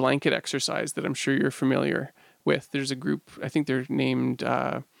like the blanket exercise that I'm sure you're familiar with. There's a group, I think they're named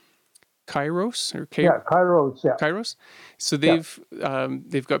Kairos or Kairos, yeah. Kairos. So Yeah.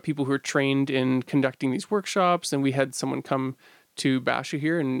 they've got people who are trained in conducting these workshops, and we had someone come to Basha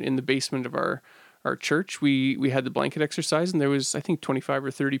here, and in the basement of our church, we had the blanket exercise, and there was, I think, 25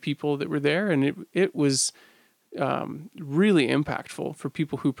 or 30 people that were there, and it was really impactful for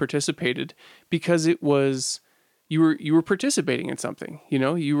people who participated, because it was, you were participating in something,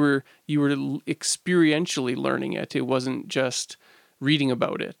 you were experientially learning it. It wasn't just reading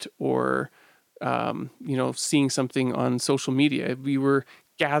about it or seeing something on social media. We were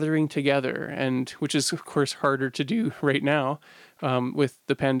gathering together, and which is of course harder to do right now with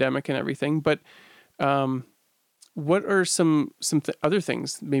the pandemic and everything. But what are some other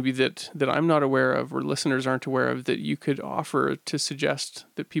things maybe that I'm not aware of, or listeners aren't aware of, that you could offer to suggest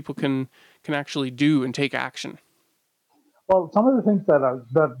that people can actually do and take action? Well, some of the things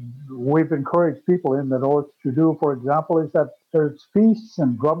that we've encouraged people in the north to do, for example, is that there's feasts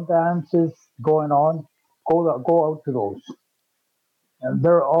and drum dances going on. Go out to those, and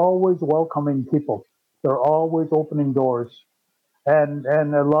they're always welcoming people. They're always opening doors, and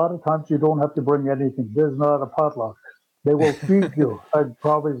a lot of times you don't have to bring anything. There's not a potluck. They will feed you. I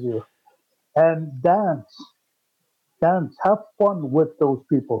promise you. And dance, have fun with those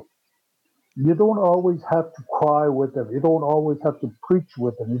people. You don't always have to cry with them. You don't always have to preach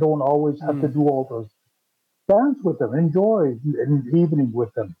with them. You don't always have to Mm. do all those. Dance with them. Enjoy an evening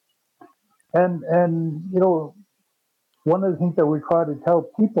with them. And one of the things that we try to tell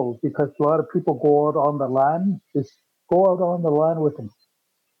people, because a lot of people go out on the land, is go out on the land with them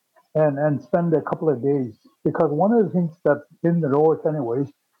and spend a couple of days. Because one of the things that in the north, anyways,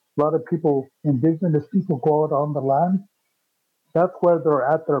 a lot of people, indigenous people, go out on the land. That's where they're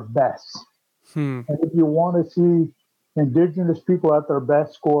at their best. Hmm. And if you want to see indigenous people at their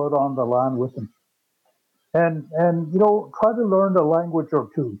best, go out on the land with them. And try to learn a language or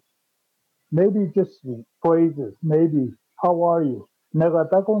two. Maybe just phrases. Maybe, how are you?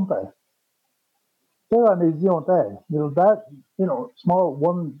 Negatakonte. That, small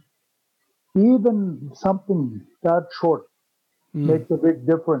one, even something that short Mm. makes a big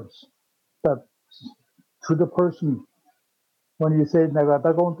difference. That to the person, when you say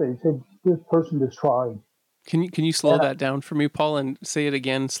negatakonte, you say this person is trying. Can you slow And that down for me, Paul, and say it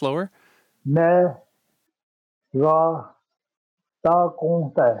again slower? ne ra ta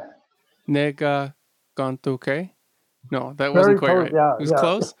konte. Nega gantoke? No, that wasn't Very quite close. right. Yeah, It was yeah,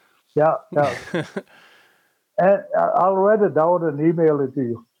 close. yeah, yeah. And I'll write it down and email it to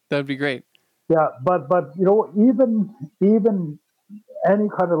you. That'd be great. Yeah, but even any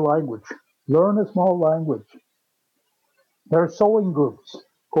kind of language, learn a small language. There are sewing groups.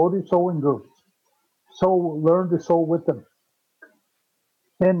 Go to sewing groups. So learn to sew with them.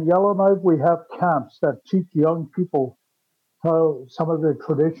 In Yellowknife, we have camps that teach young people how some of the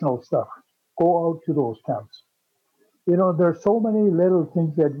traditional stuff. Go out to those camps. There's so many little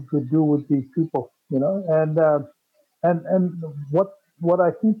things that you could do with these people. And what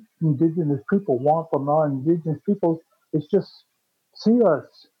I think indigenous people want from non-indigenous people is just see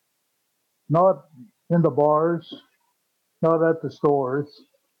us not in the bars, not at the stores,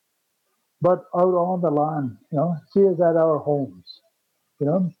 but out on the land. See us at our homes. You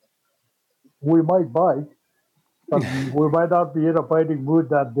know, we might bite, but we might not be in a biting mood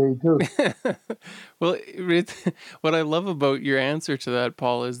that day too. Well, what I love about your answer to that,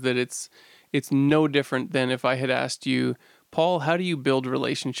 Paul, is that it's no different than if I had asked you, Paul, how do you build a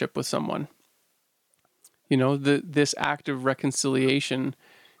relationship with someone? This act of reconciliation.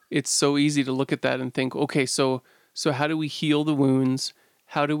 It's so easy to look at that and think, okay, so how do we heal the wounds?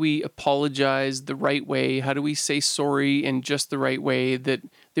 How do we apologize the right way? How do we say sorry in just the right way that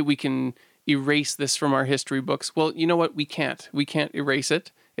we can erase this from our history books? Well, you know what? We can't. We can't erase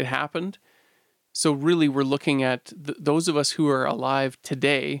it. It happened. So really, we're looking at those of us who are alive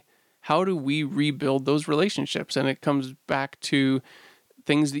today. How do we rebuild those relationships? And it comes back to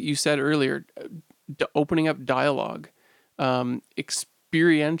things that you said earlier, opening up dialogue,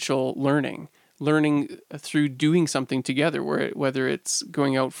 experiential learning through doing something together, whether it's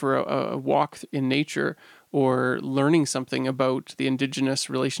going out for a walk in nature or learning something about the indigenous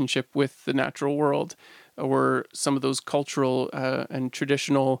relationship with the natural world, or some of those cultural and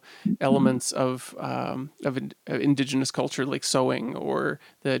traditional elements of indigenous culture, like sewing or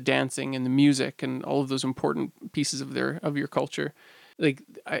the dancing and the music and all of those important pieces of your culture. Like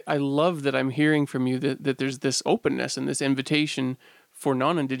I love that I'm hearing from you that there's this openness and this invitation for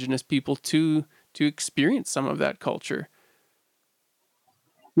non-indigenous people to experience some of that culture.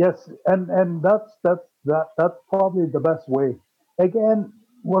 Yes, and that's probably the best way. Again,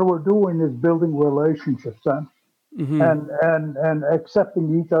 what we're doing is building relationships, huh? Mm-hmm. and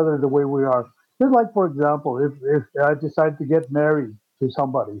accepting each other the way we are. Just like, for example, if I decide to get married to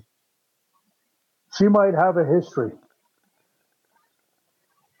somebody, she might have a history.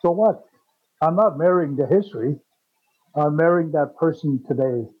 So what? I'm not marrying the history. I'm marrying that person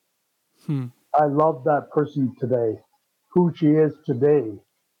today. Hmm. I love that person today, who she is today.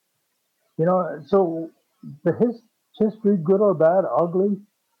 So the history, good or bad, ugly,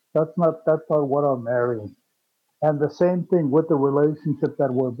 that's not what I'm marrying. And the same thing with the relationship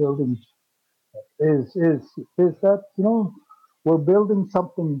that we're building is is is that we're building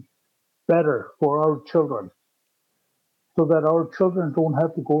something better for our children, so that our children don't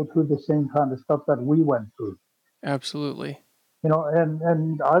have to go through the same kind of stuff that we went through. Absolutely.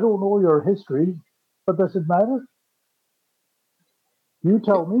 And I don't know your history, but does it matter? You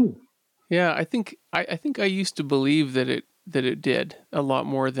tell me. Yeah, I think I used to believe that it did a lot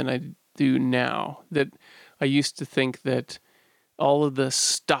more than I do now. That I used to think that all of the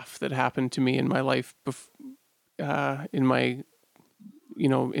stuff that happened to me in my life, in my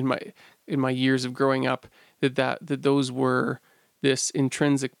in my years of growing up, that those were this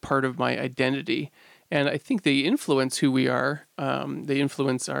intrinsic part of my identity, and I think they influence who we are. They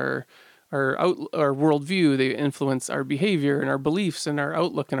influence our worldview. They influence our behavior and our beliefs and our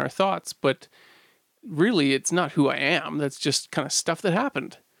outlook and our thoughts. But really, it's not who I am. That's just kind of stuff that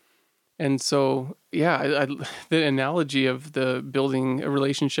happened. And so, yeah, the analogy of the building a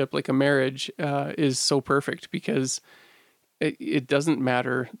relationship like a marriage is so perfect because it doesn't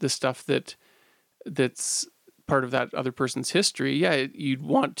matter the stuff that's part of that other person's history. Yeah, you'd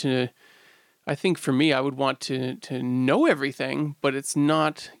want to. I think for me, I would want to know everything, but it's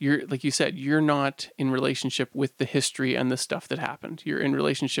not. You're like you said, you're not in relationship with the history and the stuff that happened. You're in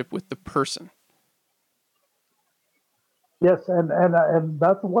relationship with the person. Yes, and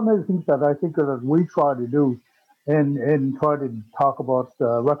that's one of the things that I think that we try to do, and try to talk about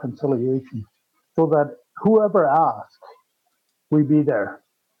reconciliation, so that whoever asks, we be there,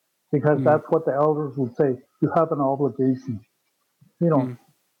 because Mm, that's what the elders would say. You have an obligation, you know, mm,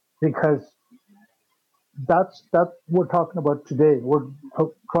 because that's we're talking about today. We're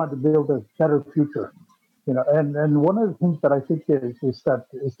trying to build a better future, and one of the things that I think is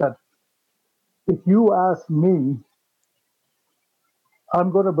that if you ask me, I'm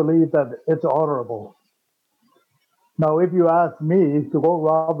going to believe that it's honorable. Now, if you ask me to go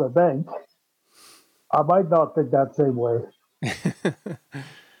rob a bank, I might not think that same way.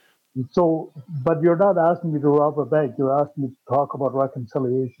 So, but you're not asking me to rob a bank. You're asking me to talk about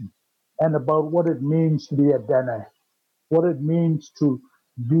reconciliation and about what it means to be a Dene, what it means to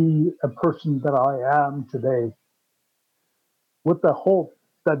be a person that I am today, with the hope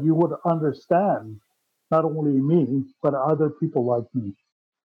that you would understand not only me, but other people like me.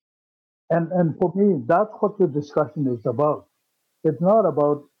 And for me, that's what the discussion is about. It's not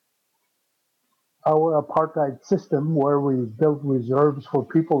about our apartheid system where we built reserves for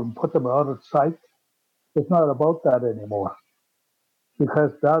people and put them out of sight. It's not about that anymore,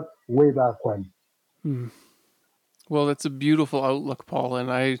 because that's way back when. mm. Well, that's a beautiful outlook, Paul, and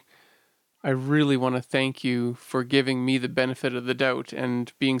I really want to thank you for giving me the benefit of the doubt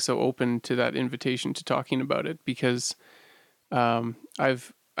and being so open to that invitation to talking about it because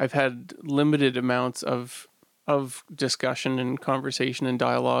I've had limited amounts of discussion and conversation and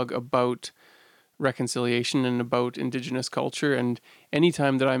dialogue about reconciliation and about Indigenous culture, and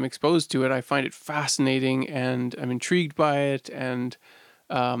anytime that I'm exposed to it, I find it fascinating and I'm intrigued by it, and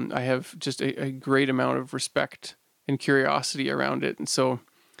I have just a great amount of respect and curiosity around it, and so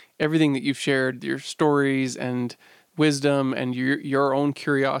everything that you've shared, your stories and wisdom and your own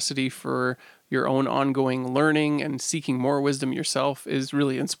curiosity for your own ongoing learning and seeking more wisdom yourself is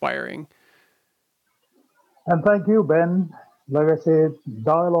really inspiring. And thank you, Ben. Like I said,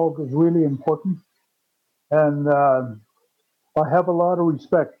 dialogue is really important. And I have a lot of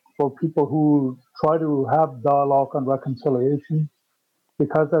respect for people who try to have dialogue and reconciliation,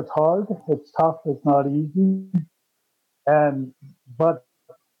 because that's hard, it's tough, it's not easy. And but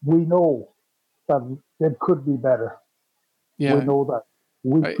we know that it could be better. We Yeah, know that.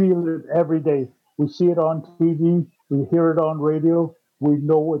 We I feel it every day. We see it on TV, we hear it on radio. We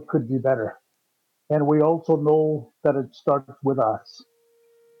know it could be better. And we also know that it starts with us.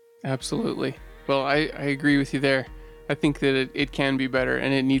 absolutely. Well, I agree with you there. I think that it can be better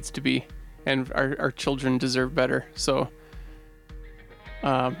and it needs to be, and our children deserve better. So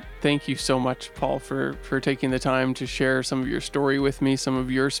thank you so much, Paul, for taking the time to share some of your story with me, some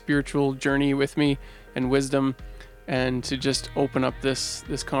of your spiritual journey with me, and wisdom, and to just open up this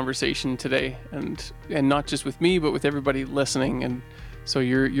conversation today, and not just with me, but with everybody listening. And so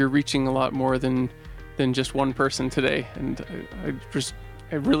you're reaching a lot more than than just one person today. And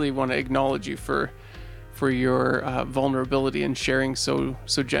I really want to acknowledge you for your vulnerability and sharing so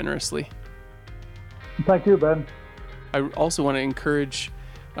generously. Thank you, Ben. I also want to encourage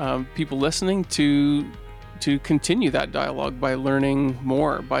people listening to continue that dialogue by learning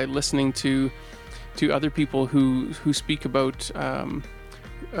more, by listening to other people who speak about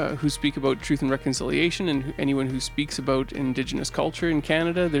truth and reconciliation, and anyone who speaks about Indigenous culture in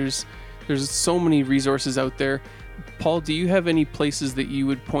Canada. There's so many resources out there. Paul, do you have any places that you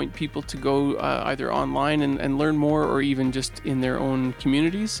would point people to go either online and learn more, or even just in their own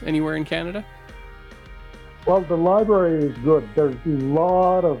communities anywhere in Canada? Well, the library is good. There's a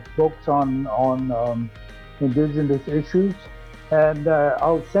lot of books on Indigenous issues, and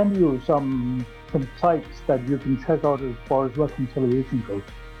I'll send you some sites that you can check out as far as reconciliation goes.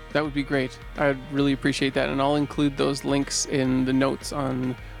 That would be great. I'd really appreciate that, and I'll include those links in the notes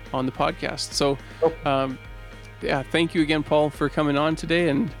on the podcast. So, thank you again, Paul, for coming on today,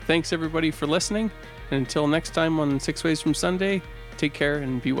 and thanks everybody for listening. And until next time on 6 Ways from Sunday, take care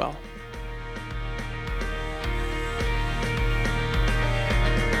and be well.